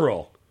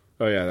 Flexerol.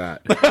 Oh yeah,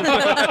 that.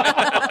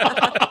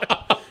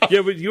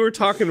 Yeah, but you were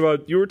talking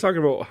about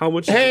how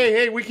much.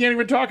 Hey, we can't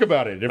even talk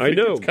about it. If I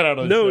know. It gets cut out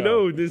of the show.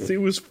 No. It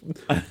was.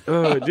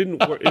 It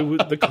didn't. It was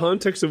the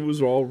context of it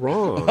was all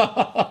wrong.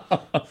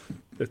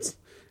 It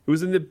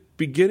was in the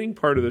beginning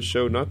part of the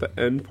show, not the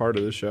end part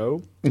of the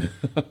show.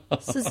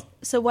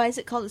 So why is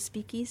it called a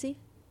speakeasy?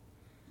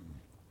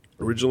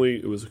 Originally,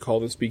 it was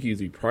called a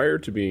speakeasy prior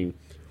to being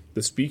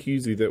the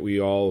speakeasy that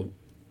we all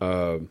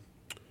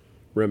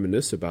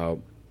reminisce about.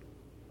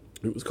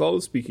 It was called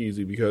a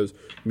speakeasy because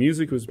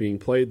music was being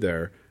played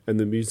there, and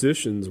the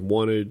musicians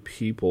wanted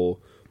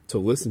people to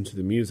listen to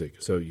the music.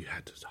 So you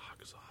had to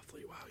talk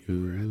softly while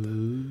you were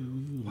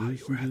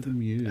at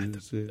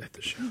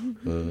the show.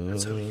 And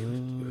so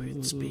you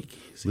would speak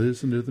easy.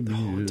 Listen to the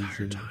whole music.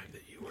 entire time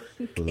that you were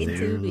Okay, there.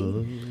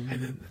 Tubi.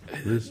 And then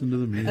Listen to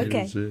the music.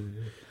 Okay.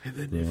 And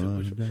then if it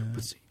was,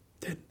 but see,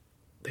 then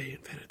they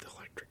invented the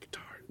electric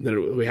guitar. And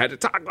then we had to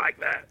talk like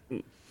that.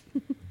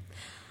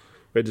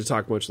 We had to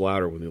talk much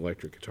louder when the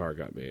electric guitar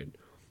got made.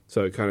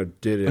 So it kind of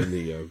did in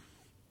the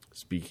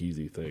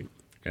speakeasy thing.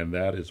 And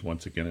that is,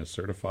 once again, a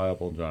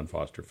certifiable John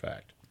Foster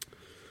fact.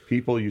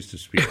 People used to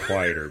speak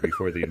quieter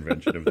before the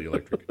invention of the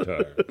electric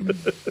guitar.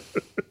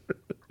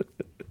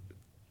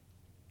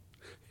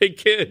 Hey,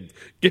 kid,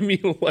 give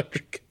me an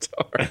electric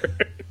guitar.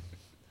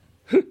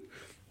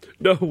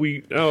 No, I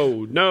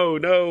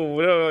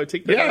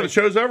take that Yeah, back. the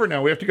show's over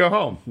now. We have to go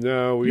home.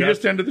 No, You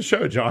just ended the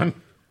show, John.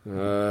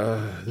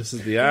 this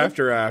is the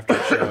after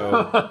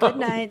show. Good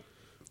night.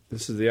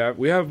 This is the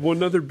we have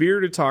one other beer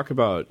to talk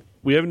about.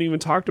 We haven't even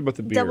talked about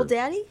the beer. Double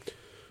Daddy?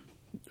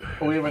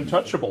 We have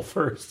Untouchable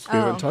first. We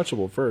have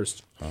Untouchable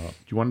first. Do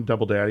you want a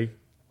Double Daddy?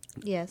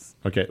 Yes.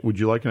 Okay, would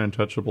you like an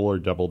Untouchable or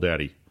Double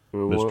Daddy,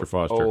 Mr.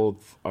 Foster? Oh,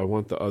 I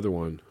want the other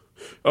one.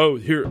 Oh,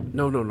 here.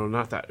 No,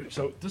 not that.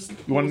 So this.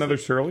 You want another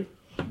Surly?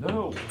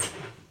 No. It's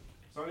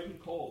not even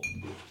cold.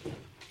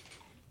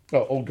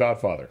 Oh, Old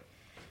Godfather.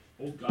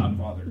 Old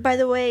Godfather. By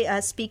the way,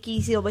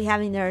 Speakeasy will be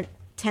having their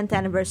 10th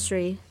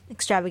anniversary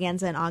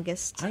extravaganza in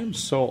August. I am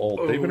so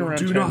old. They've been around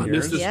do 10 not miss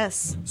years. this.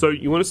 Yes. So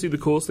you want to see the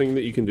coolest thing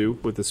that you can do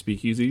with the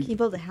speakeasy? Can you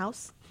build a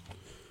house?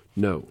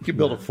 No. You can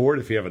build a fort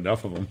if you have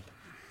enough of them.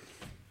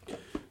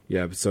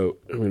 Yeah, but so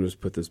I'm going to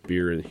just put this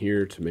beer in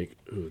here to make...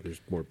 Oh,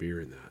 there's more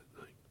beer in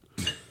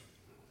that.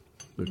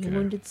 Okay.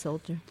 Wounded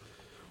soldier.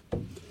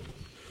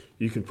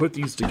 You can put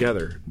these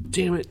together.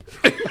 Damn it.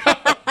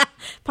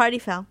 Party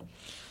foul.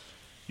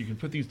 You can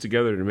put these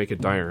together to make a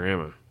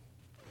diorama.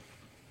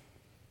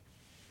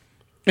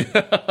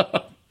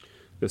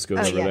 This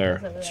goes over there.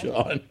 Goes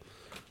over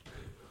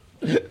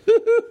there. John.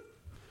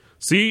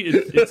 See,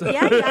 it's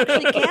Yeah, you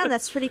actually can.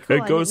 That's pretty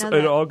cool. I it goes. didn't know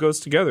It that. all goes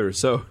together.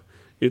 So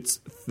it's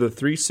the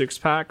 3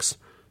 6-packs,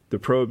 the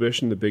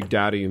Prohibition, the Big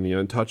Daddy, and the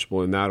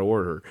Untouchable in that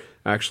order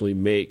actually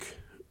make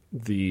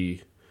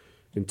the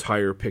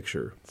entire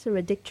picture. It's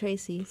a Dick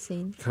Tracy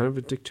scene. Kind of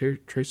a Dick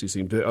Tracy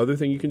scene. The other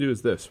thing you can do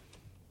is this.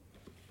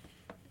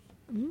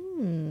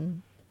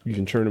 You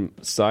can turn them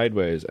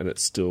sideways, and it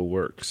still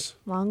works.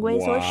 Long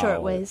ways or Wow.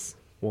 short ways.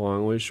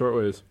 Long ways, short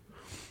ways.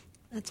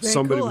 That's very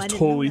Somebody cool. was I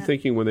didn't know totally that.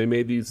 thinking when they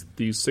made these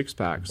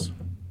 6-packs.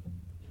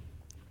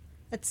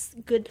 That's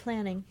good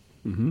planning.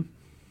 Mm-hmm.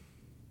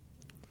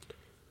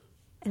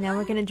 And now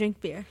we're going to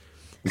drink beer.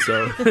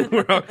 So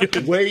we're all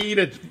good. Way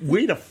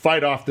to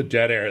fight off the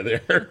dead air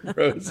there,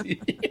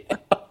 Rosie.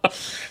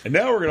 And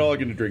now we're all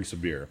going to drink some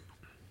beer.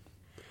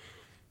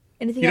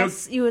 Anything You know-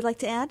 else you would like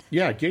to add?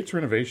 Yeah, Gates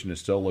Renovation is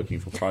still looking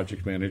for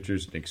project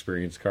managers and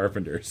experienced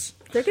carpenters.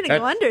 They're going to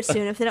go under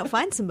soon if they don't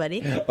find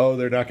somebody. Oh,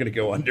 they're not going to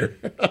go under.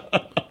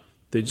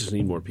 They just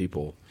need more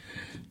people.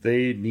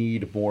 They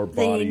need more bodies.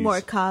 They need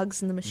more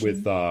cogs in the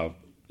machine. with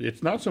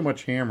it's not so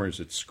much hammers,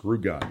 it's screw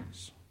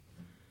guns.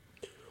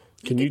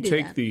 Can You you could do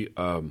take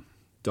that.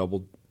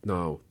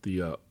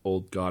 the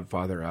old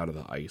Godfather out of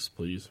the ice,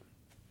 please?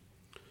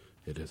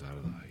 It is out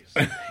of the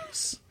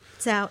ice.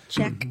 It's out.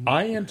 Check.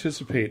 I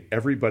anticipate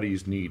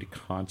everybody's need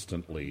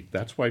constantly.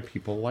 That's why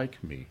people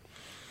like me.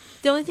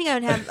 The only thing I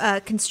would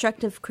have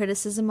constructive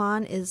criticism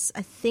on is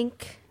I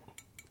think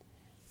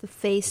the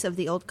face of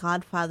the old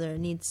Godfather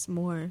needs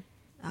more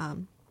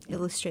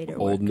illustrator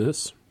work.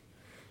 Oldness.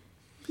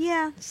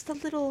 Yeah, just a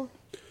little.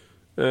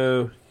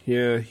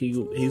 Yeah, he's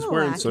little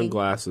wearing lacking.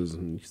 sunglasses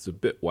and he's a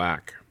bit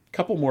whack.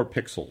 Couple more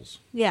pixels.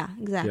 Yeah,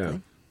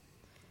 exactly.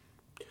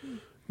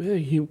 Yeah,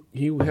 he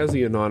has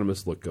the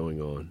anonymous look going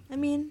on. I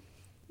mean,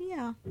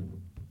 yeah.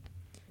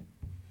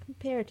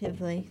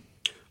 Comparatively.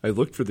 I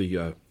looked for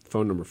the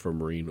phone number for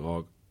Maureen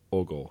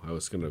Ogle. I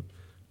was going to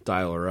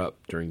dial her up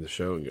during the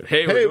show and go,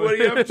 hey, What are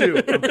you up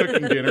to? I'm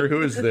cooking dinner.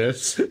 Who is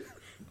this?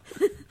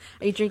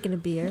 Are you drinking a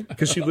beer?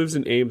 Because she lives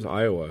in Ames,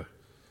 Iowa.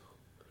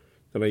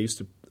 And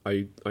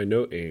I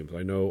know Ames.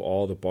 I know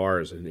all the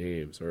bars in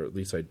Ames, or at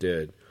least I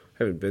did.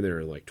 I haven't been there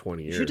in like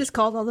 20 years. She just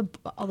called all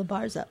the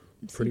bars up.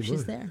 And see Pretty if she's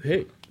much. there.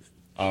 Hey,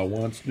 I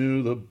once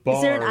knew the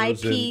bars there an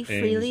IP in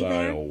freely Ames,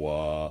 there?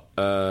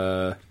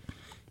 Iowa.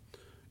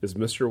 is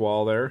Mr.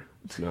 Wall there?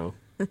 No.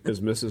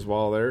 Is Mrs.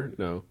 Wall there?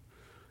 No.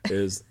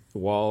 Is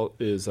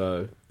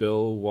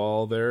Bill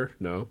Wall there?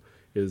 No.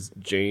 Is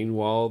Jane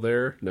Wall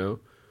there? No.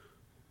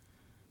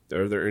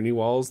 Are there any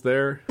walls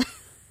there?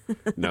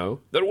 No.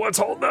 Then what's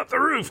holding up the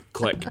roof?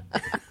 Click.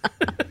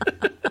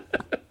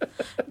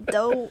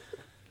 Don't.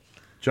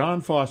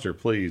 John Foster,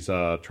 please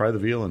try the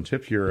veal and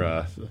tip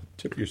your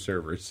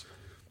servers.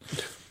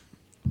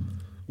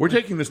 We're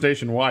taking this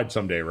nationwide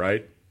someday,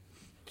 right?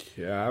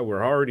 Yeah,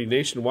 we're already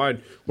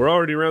nationwide. We're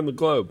already around the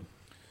globe.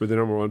 We're the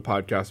number one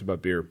podcast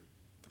about beer.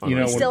 You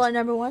know, Still our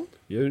number one?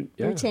 Yeah.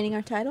 Retaining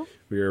our title?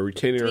 We are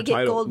retaining we our get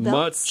title, gold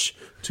belts? much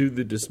to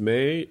the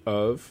dismay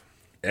of.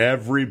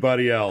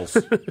 everybody else.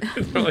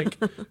 They're like,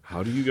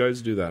 how do you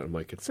guys do that? I'm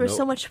like, For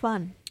so much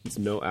fun. It's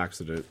no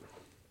accident.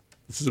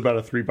 This is about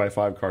a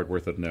 3x5 card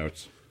worth of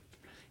notes.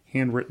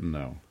 Handwritten,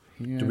 though.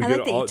 Did we I get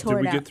like that you tore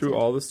Did we it get out, through too.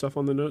 all the stuff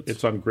on the notes?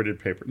 It's on gridded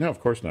paper. No, of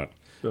course not.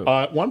 No.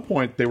 At one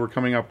point, they were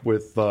coming up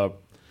with.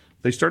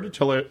 They started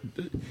telling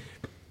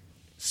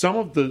some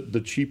of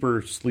the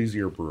cheaper,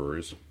 sleazier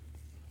brewers,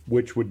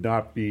 which would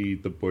not be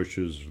the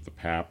Bushes or the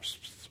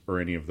Pabsts or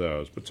any of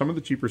those, but some of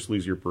the cheaper,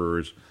 sleazier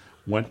brewers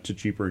went to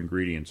cheaper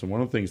ingredients. And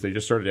one of the things they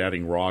just started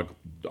adding raw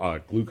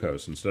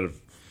glucose instead of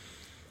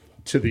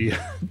to the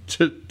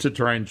to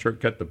try and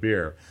shortcut the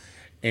beer,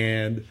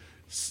 and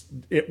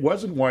it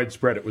wasn't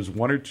widespread. It was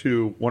one or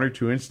two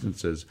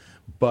instances,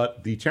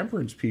 but the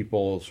temperance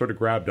people sort of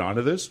grabbed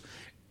onto this,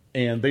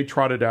 and they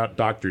trotted out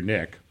Dr.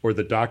 Nick, or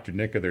the Dr.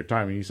 Nick of their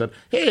time, and he said,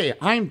 "Hey,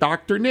 I'm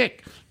Dr.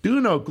 Nick. Do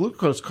you know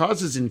glucose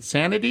causes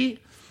insanity?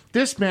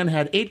 This man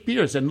had 8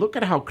 beers, and look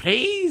at how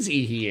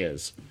crazy he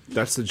is."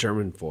 That's the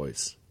German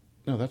voice.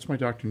 No, that's my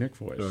Dr. Nick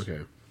voice.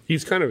 Okay.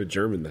 He's kind of a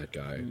German, that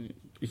guy.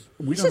 We He's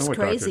don't just know what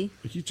crazy.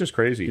 He's just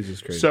crazy. He's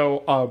just crazy.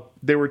 So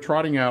they were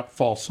trotting out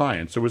false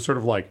science. It was sort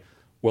of like,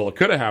 well, it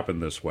could have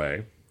happened this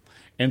way.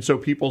 And so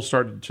people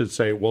started to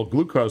say, well,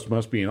 glucose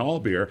must be in all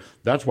beer.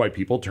 That's why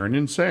people turn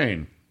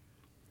insane.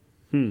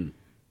 In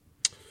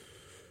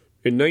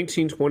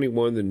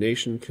 1921, the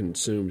nation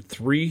consumed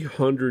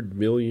 300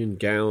 million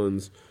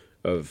gallons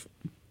of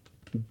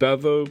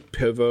Bevo,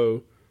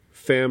 Pivo,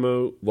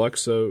 Famo,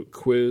 Luxo,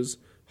 Quiz,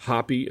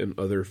 Hoppy, and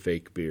other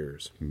fake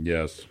beers.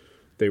 Yes.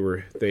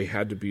 They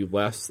had to be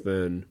less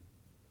than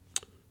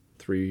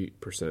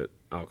 3%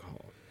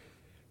 alcohol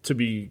to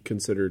be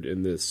considered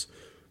in this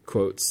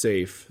quote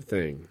safe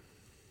thing.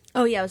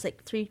 Oh, yeah, it was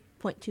like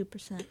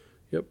 3.2%.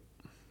 Yep.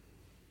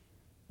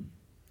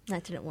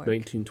 That didn't work.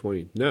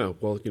 1920. No,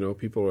 well,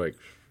 people are like,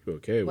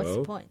 okay, What's the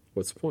well, point?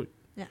 what's the point?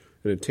 Yeah.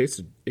 And it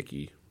tasted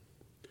icky.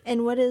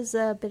 And what is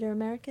Bitter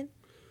American?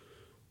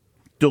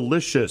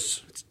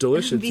 Delicious. It's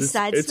delicious.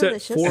 Besides it's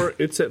delicious.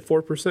 It's at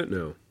 4%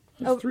 now.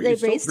 Oh, they It's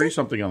still raised it?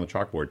 something on the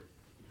chalkboard.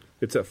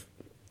 It's at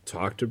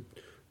talk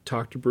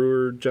to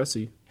brewer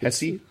Jesse.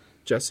 Hesse?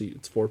 Jesse,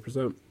 it's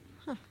 4%.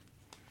 Huh.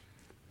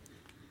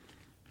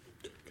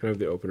 Can I have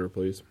the opener,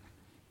 please?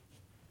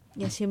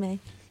 Yes, you may.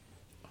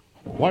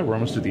 Why? We're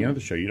almost at the end of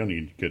the show. You don't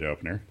need a good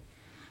opener.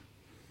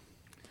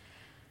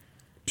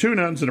 Two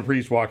nuns and a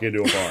priest walk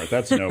into a bar.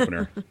 That's an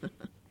opener.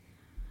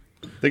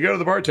 They go to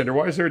the bartender.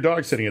 Why is there a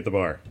dog sitting at the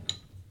bar?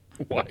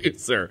 Why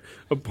is there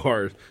a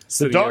bar The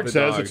sitting dog at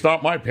says, dog? it's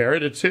not my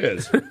parrot, it's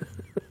his.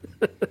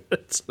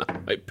 It's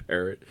not my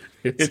parrot.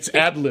 It's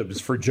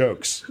ad-libs for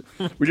jokes.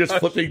 We're just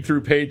flipping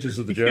through pages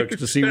of the jokes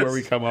to see where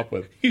we come up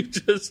with. You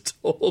just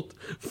told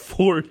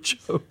 4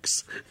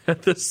 jokes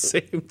at the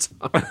same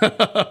time.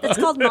 That's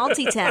called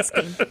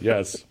multitasking.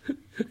 Yes.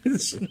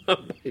 It's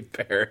not my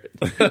parrot.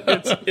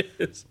 It's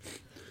his.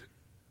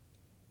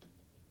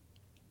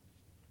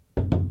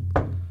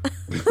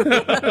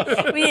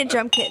 We need a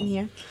drum kit in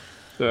here.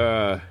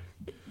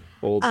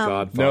 Old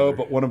Godfather. No,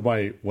 but one of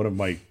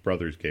my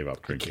brothers gave up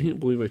I drinking. can't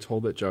believe I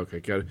told that joke. I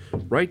got to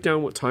write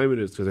down what time it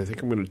is because I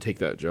think I'm going to take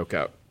that joke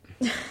out.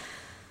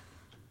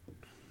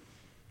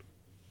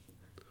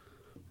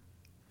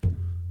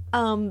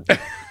 An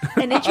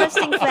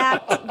interesting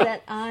fact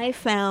that I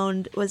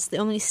found was the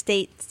only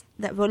state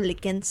that voted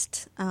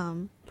against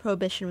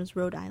prohibition was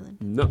Rhode Island.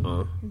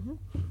 Nuh-uh.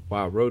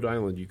 Wow, Rhode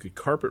Island. You could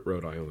carpet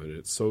Rhode Island.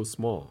 It's so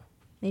small.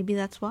 Maybe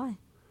that's why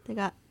they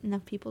got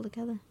enough people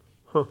together.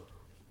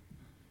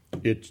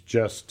 It's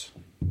just...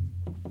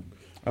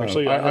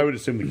 Actually, I would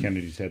assume the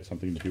Kennedys had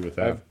something to do with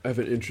that. I have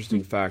an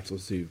interesting fact.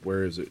 Let's see.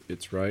 Where is it?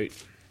 It's right.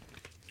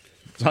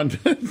 It's on-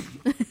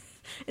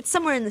 It's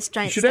somewhere in this you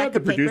giant should stack have the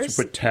of producer papers.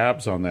 put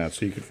tabs on that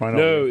so you could find out.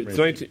 No,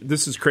 it's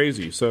this is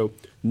crazy. So,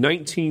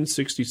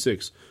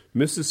 1966,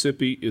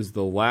 Mississippi is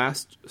the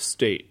last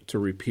state to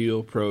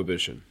repeal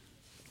prohibition.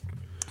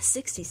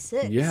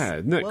 66. Yeah,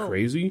 isn't that Whoa.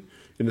 crazy?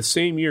 In the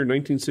same year,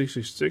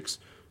 1966,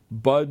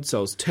 Bud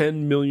sells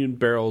 10 million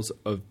barrels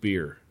of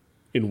beer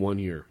in 1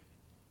 year.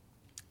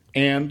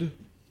 And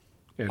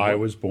And I what?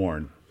 was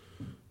born.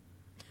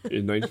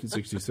 In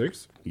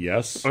 1966?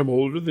 Yes. I'm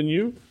older than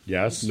you?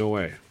 Yes. No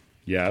way.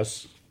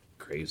 Yes.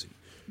 Crazy.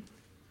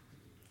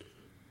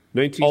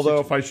 Although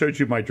if I showed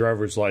you my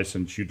driver's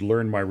license, you'd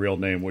learn my real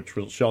name, which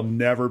shall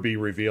never be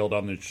revealed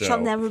on this show. Shall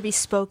never be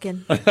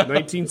spoken.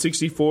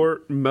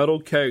 1964, metal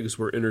kegs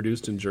were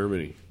introduced in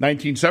Germany.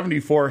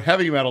 1974,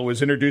 heavy metal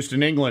was introduced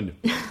in England.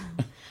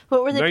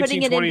 What were they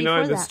putting it in 1929,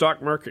 before the that?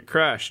 stock market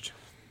crashed.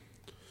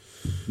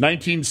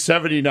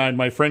 1979,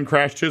 my friend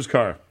crashed his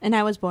car. And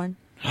I was born.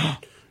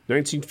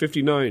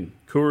 1959,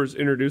 Coors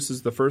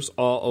introduces the first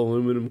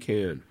all-aluminum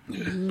can.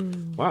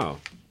 Wow.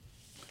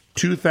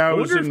 I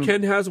wonder if 2000.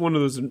 Ken has one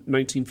of those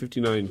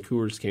 1959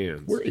 Coors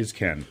cans. Where is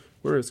Ken?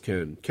 Where is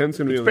Ken? Ken's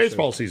going to be It's on the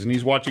baseball season.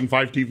 He's watching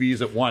 5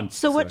 TVs at once.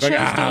 So what Like,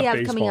 shows do we have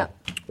baseball. coming up?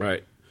 show.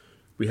 Right.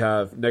 We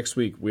have, next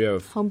week, we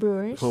have Home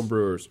brewers. home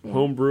brewers.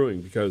 Home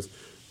brewing, because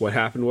what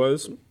happened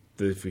was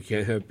that if we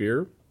can't have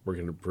beer, we're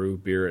going to brew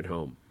beer at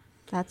home.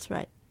 That's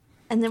right.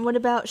 And then what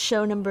about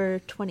show number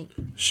 20?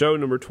 Show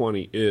number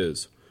 20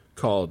 is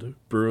called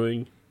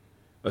Brewing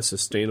a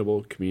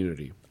Sustainable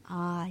Community.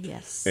 Ah,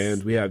 yes.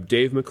 And we have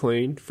Dave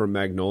McLean from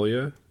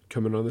Magnolia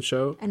coming on the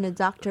show. And a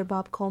Dr.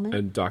 Bob Coleman.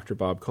 And Dr.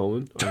 Bob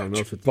Coleman. I don't know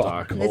if it's Bob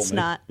Doc. Coleman. It's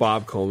not.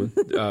 Bob Coleman.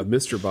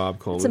 Mr. Bob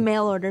Coleman. It's a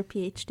mail order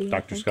PhD. I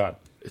Dr. think. Scott.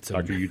 It's a-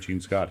 Dr.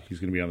 Eugene Scott. He's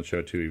going to be on the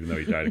show, too, even though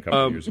he died a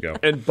couple of years ago.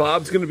 And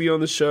Bob's going to be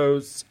on the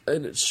show,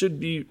 and it should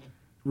be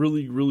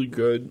really, really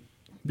good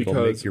It'll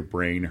make because your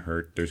brain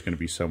hurt. There's going to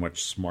be so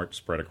much smart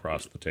spread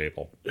across the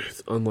table.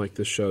 it's unlike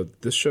this show.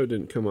 This show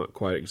didn't come out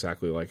quite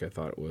exactly like I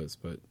thought it was,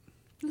 but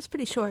It was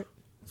pretty short.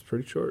 it's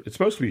pretty short. It's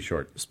supposed to be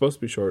short. It's supposed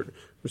to be short.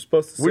 We're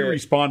supposed to We say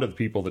respond to the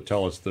people that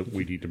tell us that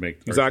we need to make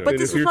our exactly. show But And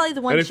this if is you're- probably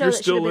the one and if show you're that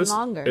should still have been lis-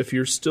 longer. If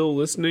you're still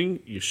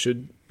listening, you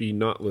should be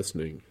not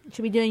listening. You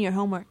should be doing your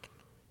homework.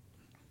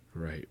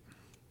 Right.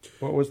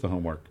 What was the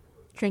homework?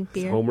 Drink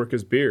beer. Homework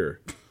is beer.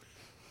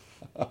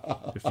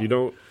 If you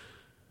don't,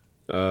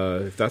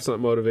 if that's not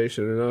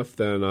motivation enough,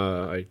 then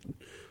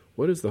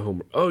what is the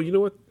homework? Oh, you know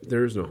what?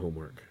 There is no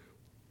homework.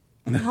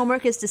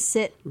 Homework is to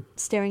sit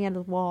staring at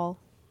a wall,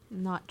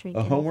 and not drink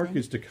A homework anything.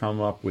 is to come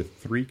up with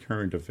 3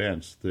 current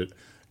events that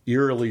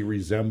eerily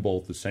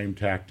resemble the same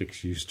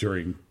tactics used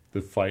during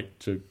the fight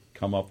to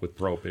come up with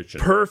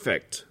prohibition.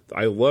 Perfect.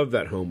 I love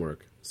that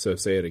homework. So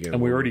say it again.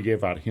 And we already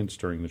gave out hints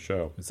during the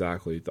show.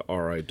 Exactly. The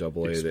RIAA,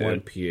 the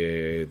Explain.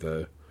 NPAA,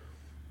 the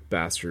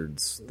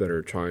bastards that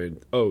are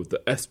trying. Oh,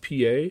 the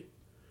SPA,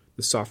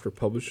 the Software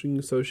Publishing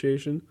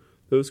Association.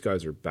 Those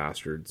guys are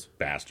bastards.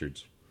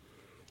 Bastards.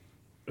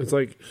 It's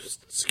like,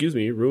 excuse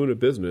me, ruin a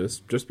business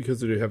just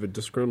because they have a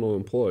disgruntled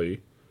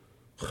employee.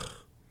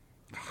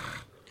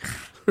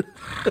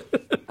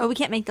 Oh, we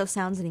can't make those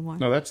sounds anymore.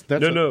 No, that's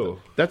No.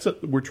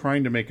 we're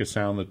trying to make a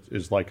sound that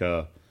is like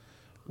a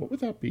What would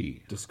that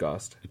be?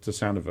 Disgust. It's a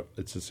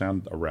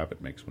sound a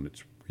rabbit makes when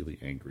it's really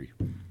angry.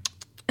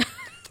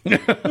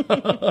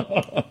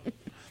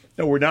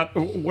 No, we're not.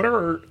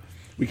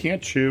 We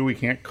can't chew. We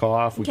can't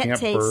cough. We can't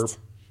burp. taste.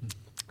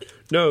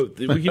 No,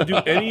 we can do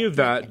any of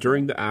that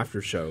during the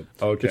after show.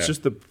 Okay. It's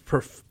just the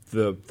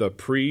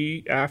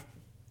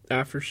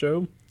pre-after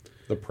show.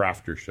 The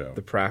Prafter show.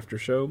 The Prafter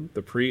show.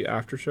 The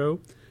pre-after show.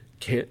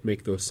 Can't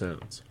make those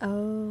sounds.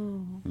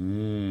 Oh.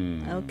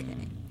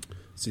 Okay.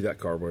 See that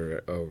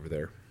cardboard over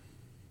there?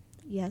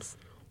 Yes.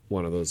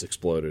 One of those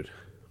exploded.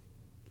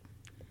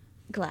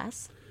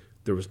 Glass.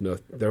 There was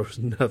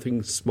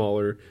nothing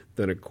smaller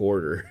than a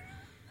quarter.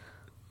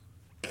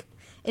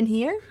 In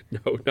here?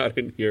 No, not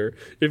in here.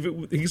 If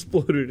it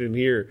exploded in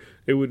here,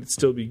 it would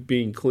still be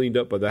being cleaned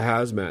up by the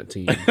hazmat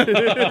team.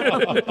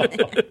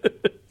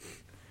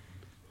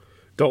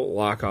 Don't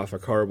lock off a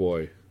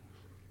carboy.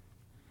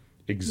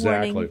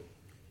 Exactly. Warning.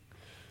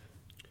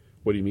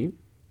 What do you mean?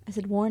 I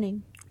said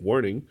warning.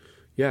 Warning.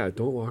 Yeah,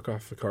 don't lock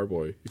off the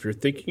carboy. If you're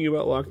thinking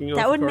about locking off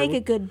That a would make carboy- a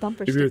good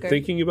bumper If sticker. you're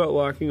thinking about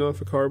locking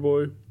off a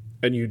carboy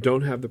and you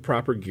don't have the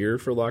proper gear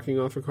for locking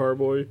off a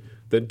carboy,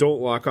 then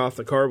don't lock off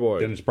the carboy.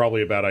 Then it's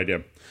probably a bad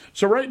idea.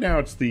 So right now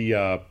it's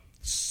the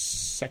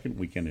second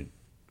weekend in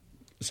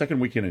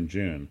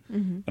June,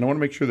 and I want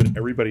to make sure that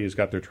everybody has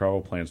got their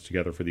travel plans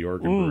together for the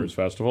Oregon Brewers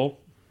Festival.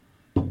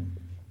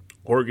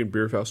 Oregon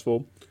Beer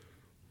Festival.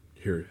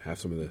 Here, have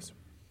some of this.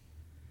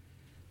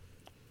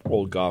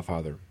 Old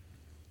Godfather.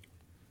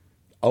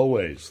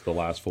 Always the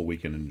last full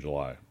weekend in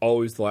July.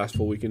 Always the last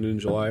full weekend in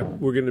July.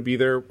 We're going to be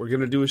there. We're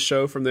going to do a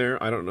show from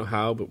there. I don't know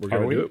how, but we're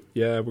going to do it.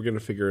 Yeah, we're going to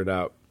figure it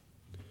out.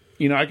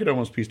 You know, I could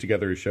almost piece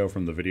together a show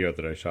from the video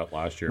that I shot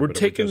last year. We're but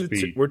taking it would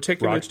just the be t- we're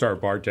taking the- Rockstar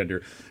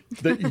Bartender.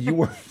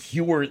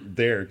 You weren't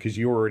there because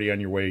you were already on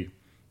your way,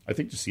 I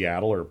think, to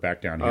Seattle or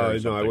back down here. Or No, I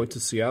something. went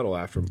to Seattle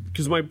after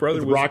because my brother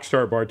With was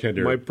Rockstar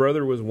Bartender. my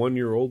brother was 1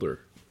 year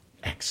older.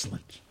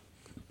 Excellent.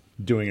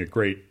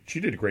 She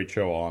did a great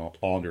show all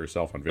unto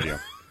herself on video.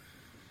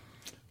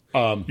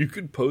 You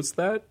could post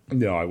that.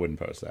 No, I wouldn't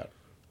post that.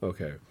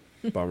 Okay,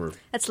 bummer.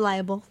 That's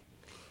liable.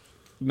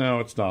 No,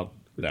 it's not.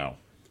 No.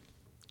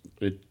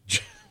 It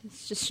It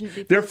just shouldn't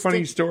be. They're posted.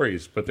 funny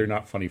stories, but they're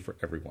not funny for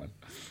everyone.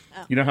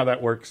 You know how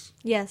that works?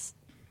 Yes.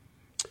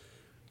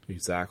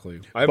 Exactly.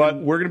 But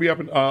we're going to be up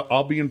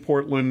I'll be in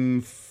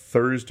Portland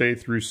Thursday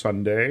through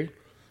Sunday,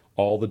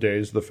 all the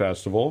days of the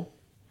festival.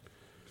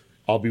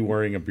 I'll be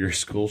wearing a beer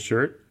school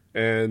shirt.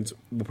 And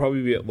we'll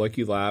probably be at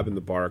Lucky Lab in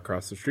the bar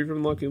across the street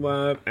from Lucky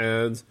Lab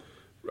and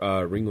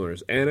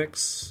Ringler's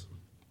Annex.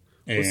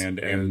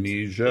 And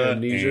Amnesia,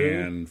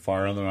 and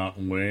Fire on the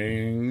Mountain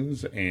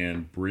Wings,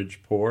 and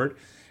Bridgeport,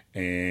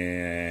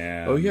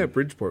 and Oh yeah,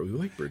 Bridgeport. We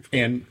like Bridgeport.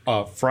 and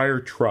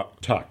Friar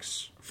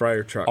Tuck's.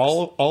 Friar Trucks.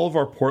 All of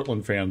our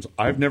Portland fans.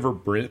 I've never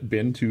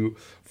been to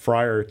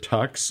Friar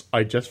Tuck's.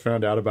 I just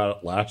found out about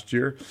it last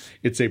year.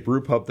 It's a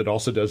brew pub that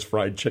also does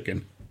fried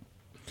chicken,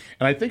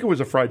 and I think it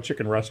was a fried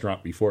chicken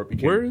restaurant before it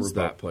became. Where a brew is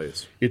pub. that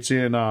place? It's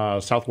in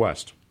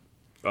Southwest.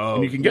 Oh,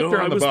 And you can get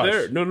there on the I was bus.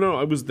 There. No,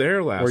 I was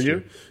there last Were you?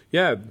 year.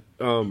 Yeah,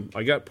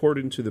 I got poured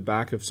into the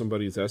back of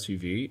somebody's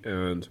SUV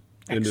and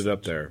ended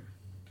up there.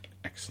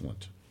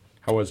 Excellent.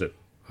 How was it?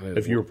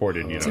 If you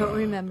reported, you know. Don't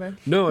remember.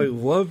 No, I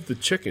loved the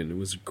chicken. It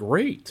was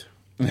great.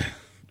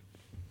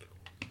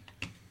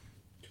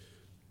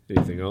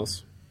 Anything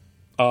else?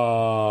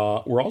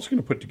 We're also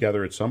going to put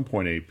together at some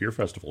point a beer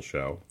festival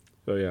show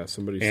Oh yeah,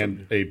 somebody and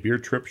said a beer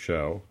trip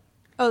show.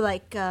 Oh,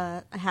 like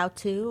a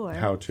how-to or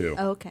How-to.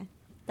 Oh, okay.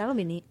 That'll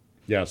be neat.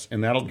 Yes,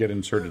 and that'll get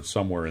inserted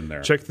somewhere in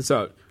there. check this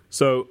out.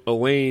 So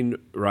Elaine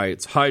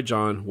writes, "Hi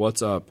John,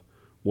 what's up?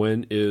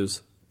 When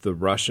is the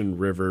Russian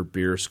River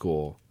Beer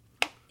School?"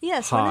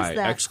 Yes. When Hi! is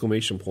that?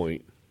 Exclamation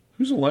point.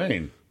 Who's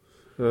Elaine?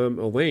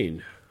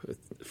 Elaine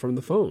from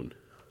the phone.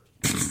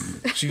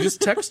 She just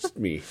texted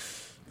me.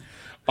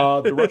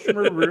 The Russian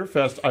River Beer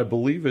Fest, I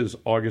believe, is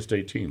August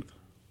 18th.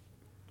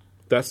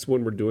 That's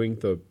when we're doing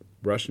the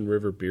Russian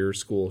River Beer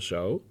School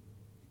show.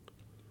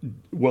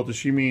 Well, does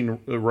she mean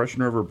the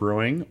Russian River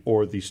Brewing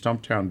or the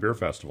Stumptown Beer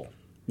Festival?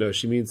 No,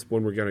 she means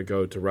when we're going to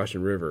go to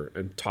Russian River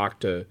and talk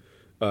to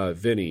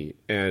Vinny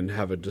and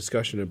have a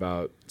discussion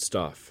about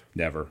stuff.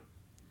 Never.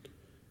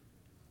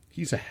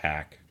 He's a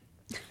hack.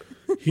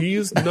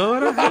 He's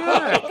not a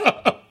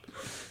hack.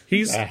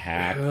 He's A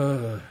hack.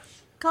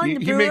 Calling the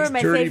He brewer makes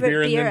my dirty favorite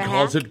beer and beer then a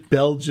calls hack. it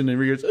Belgian,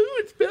 and he goes, "Oh,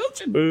 it's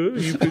Belgian."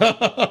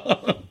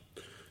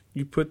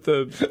 You put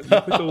the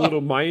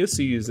little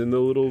Myoces in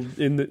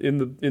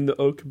the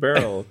oak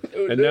barrel,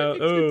 and now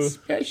It's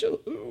special.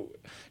 Ooh.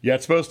 Yeah,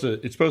 it's supposed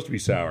to be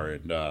sour,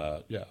 and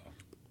yeah.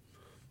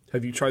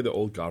 have you tried the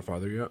Old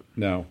Godfather yet?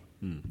 No,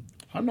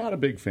 I'm not a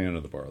big fan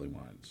of the barley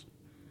wines.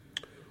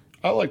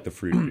 I like the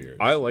fruit beers.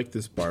 I like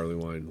this barley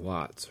wine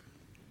lots.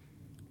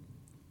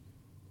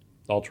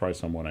 I'll try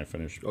some when I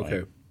finish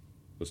Okay.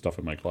 the stuff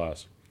in my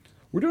class.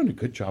 We're doing a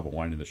good job of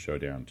winding the show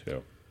down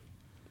too.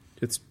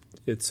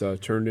 It's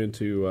turned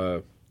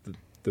into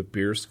the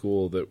beer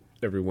school that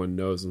everyone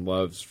knows and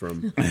loves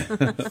from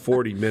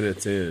 40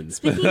 minutes in.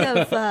 Speaking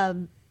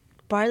of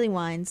barley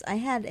wines, I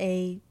had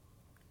a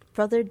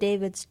Brother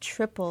David's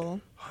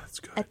triple Oh, that's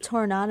good. at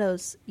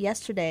Tornado's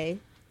yesterday,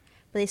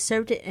 but they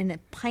served it in a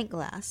pint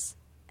glass,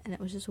 and it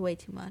was just way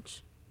too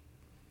much.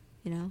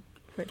 You know,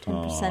 for a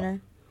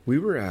 10%er. We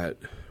were at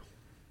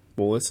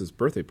Melissa's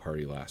birthday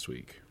party last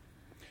week.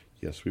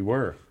 Yes, we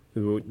were.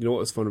 You know what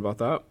was fun about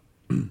that?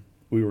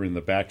 We were in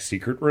the back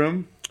secret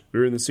room. We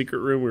were in the secret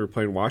room. We were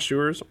playing Wash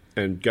Doers,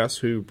 and guess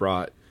who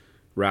brought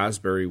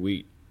raspberry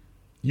wheat?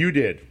 You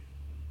did.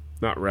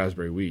 Not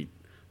raspberry wheat,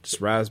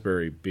 just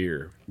raspberry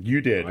beer.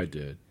 You did. I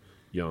did.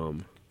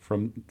 Yum.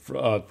 From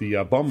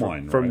the bum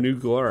wine. From right? New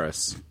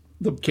Glarus.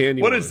 the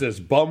candy What wine. is this,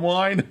 bum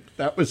wine?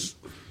 That was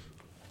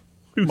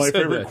Who my said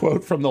favorite that?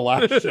 quote from the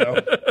last show.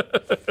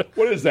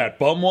 What is that,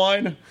 bum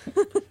wine?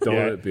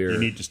 Donut beer. You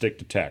need to stick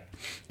to tech.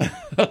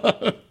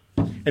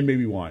 And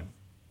maybe wine.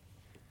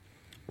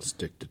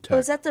 Stick to tech. Oh,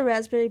 is that the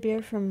raspberry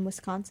beer from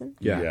Wisconsin?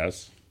 Yeah.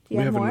 Yes. Do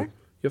you have more?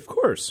 Of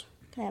course.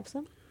 Can I have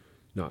some?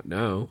 Not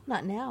now.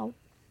 Not now.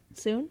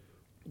 Soon?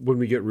 When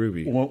we get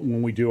Ruby.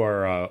 When we do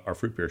our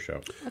fruit beer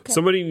show. Okay.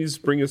 Somebody needs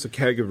to bring us a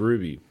keg of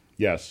Ruby.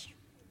 Yes.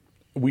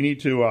 We need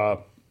to...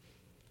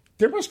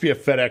 there must be a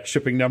FedEx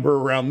shipping number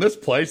around this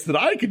place that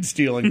I could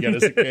steal and get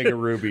us a keg of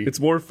Ruby. It's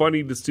more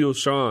funny to steal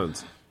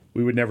Sean's.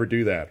 We would never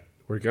do that.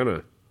 We're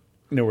gonna.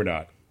 No, we're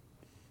not.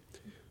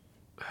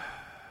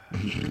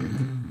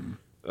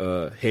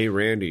 Hey,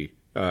 Randy.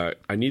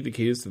 I need the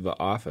keys to the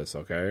office,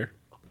 okay?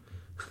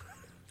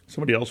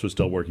 Somebody else was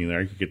still working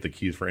there. I could get the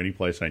keys for any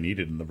place I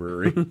needed in the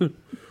brewery.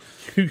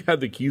 You had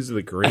the keys to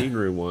the green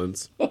room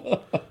once.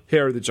 Hey,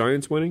 are the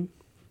Giants winning?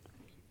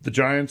 The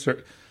Giants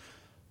are...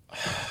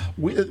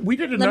 We did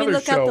me another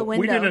look out show. the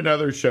We did window.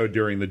 another show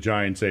during the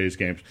Giants A's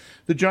games.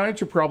 The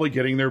Giants are probably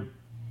getting their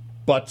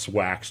butts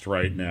waxed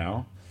right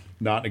now,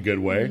 not in a good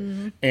way.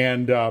 Mm-hmm.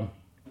 And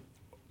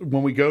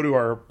when we go to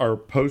our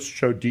post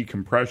show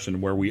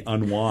decompression, where we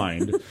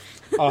unwind,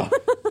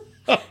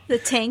 The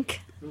tank.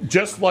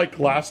 just like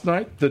last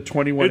night, the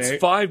 21 It's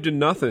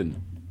 5-0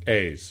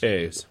 A's.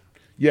 A's.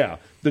 Yeah,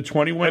 the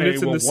 21 And A.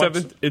 it's in will the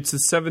seventh. It's the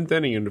seventh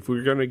inning, and if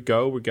we're gonna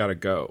go, we gotta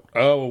go.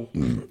 Oh,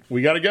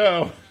 we got to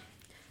go.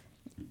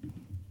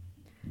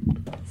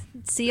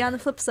 See you on the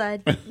flip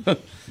side.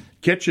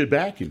 Get you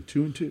back in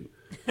 2-2.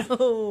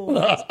 Oh,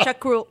 that's Chuck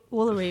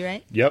Woolery,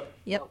 right? Yep.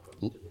 Yep.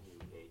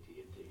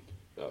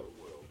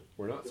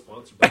 We're not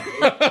sponsored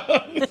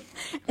by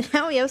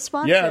Now we have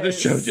sponsors. Yeah, this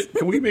show.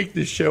 Can we make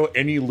this show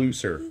any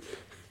looser?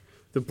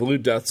 the Blue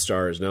Death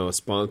Star is now a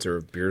sponsor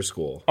of Beer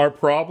School. Our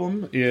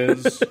problem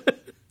is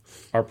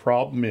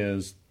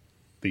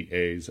the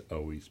A's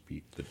always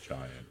beat the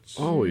Giants.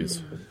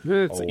 Always.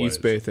 It's an Always.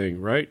 East Bay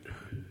thing, right? Do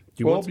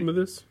you Well, want some of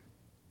this?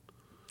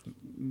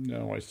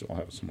 No, I still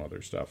have some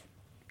other stuff.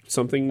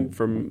 Something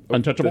from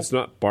Untouchable? that's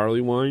not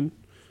barley wine,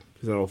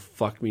 because that'll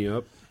fuck me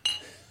up.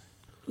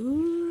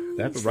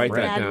 That's Write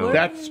that French. down.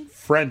 That's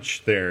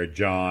French there,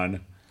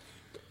 John.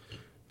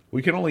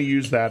 We can only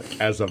use that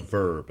as a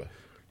verb.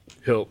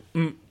 He'll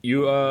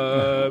you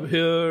up.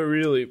 He'll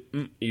really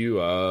you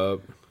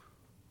up.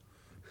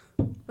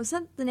 Was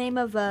that the name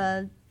of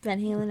a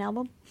Van Halen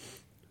album?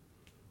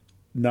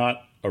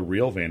 Not a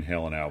real Van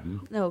Halen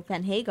album. No,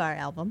 Van Hagar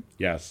album.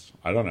 Yes,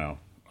 I don't know.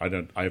 I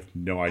have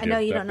no I idea. know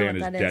you That don't know band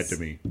what is that dead is. to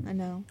me. I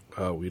know.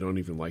 Oh, we don't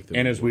even like them.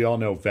 And as we all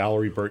know,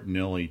 Valerie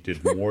Bertinelli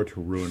did more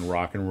to ruin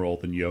rock and roll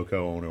than Yoko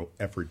Ono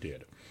ever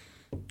did.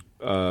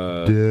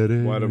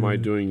 Why am I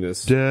doing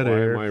this? Dead Why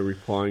air. am I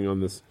replying on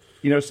this?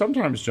 You know,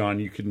 sometimes, John,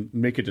 you can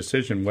make a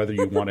decision whether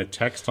you want to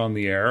text on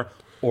the air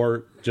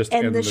or just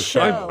End end the the show.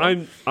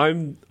 show.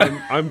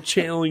 I'm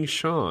channeling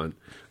Sean.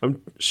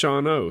 I'm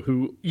Sean O,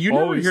 who You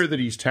never always hear that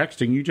he's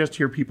texting. You just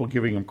hear people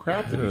giving him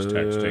crap that he's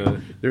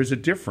texting. There's a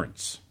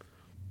difference.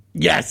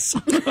 Yes.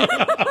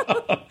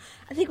 I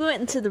think we went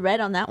into the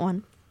red on that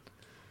one.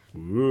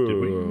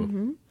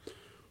 Whoa.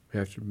 We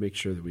have to make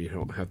sure that we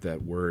don't have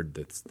that word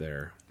that's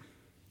there.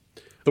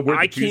 The word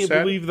I that you can't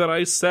said? believe that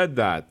I said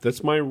that.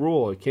 That's my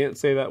rule. I can't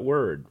say that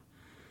word.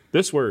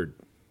 This word.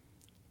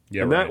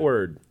 Yeah, And right. that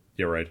word.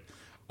 Yeah, right.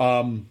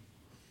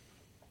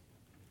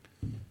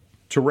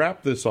 To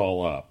wrap this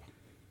all up,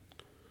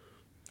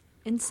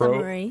 In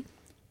summary,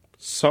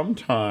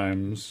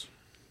 sometimes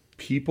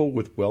people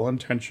with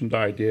well-intentioned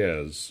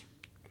ideas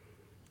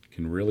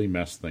can really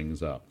mess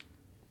things up.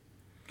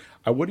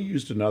 I would have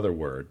used another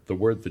word, the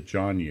word that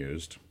John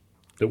used,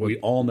 that we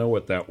all know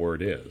what that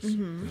word is.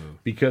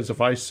 Because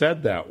if I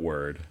said that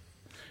word,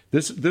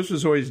 this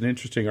was always an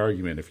interesting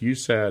argument. If you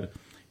said,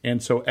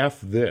 and so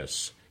F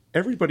this,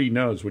 everybody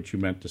knows what you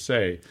meant to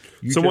say.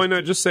 So why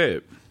not just say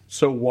it?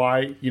 So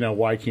why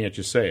can't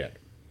you say it?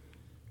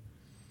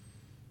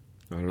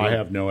 I don't know. I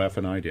have no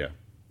effing idea.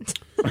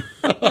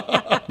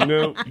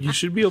 You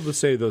should be able to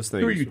say those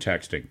things. Who are you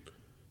texting?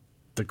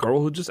 The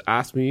girl who just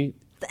asked me,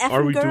 the effing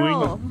are we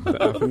girl.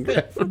 doing the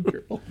effing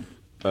girl.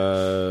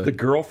 The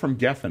girl from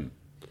Geffen.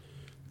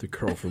 The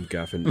girl from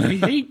Geffen. We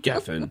hate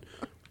Geffen.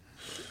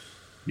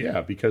 Yeah,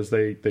 because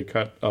they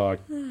cut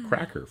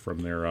Cracker from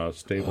their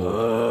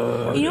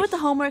stable. You know what the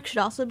homework should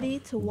also be?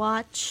 To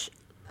watch,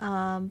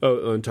 Oh,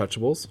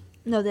 Untouchables.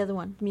 no, the other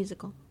one,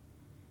 musical.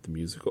 The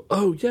musical.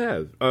 Oh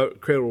yeah,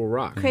 Cradle Will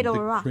Rock. Cradle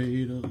Will Rock.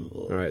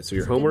 Cradle. All right, so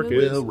your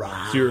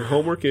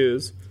homework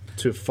is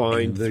to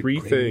find three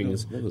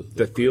things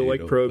that feel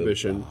like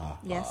Prohibition,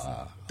 Yes.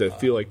 that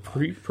feel like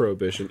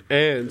pre-Prohibition,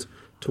 and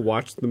to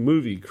watch the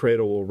movie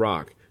Cradle Will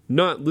Rock.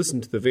 Not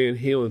listen to the Van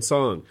Halen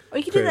song. Or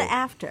you can do that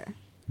after.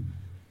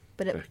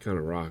 But it, That kind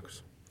of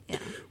rocks. yeah.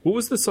 What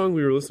was the song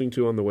we were listening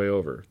to on the way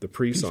over? The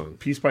pre-song.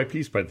 Piece by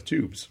Piece by the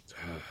Tubes.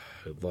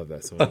 I love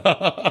that song.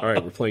 All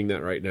right, we're playing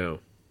that right now.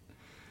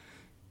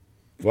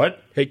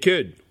 What? Hey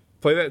kid,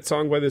 play that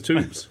song by the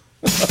Tubes.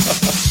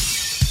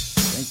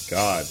 Thank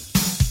God.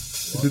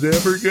 Is it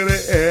ever gonna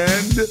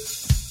end?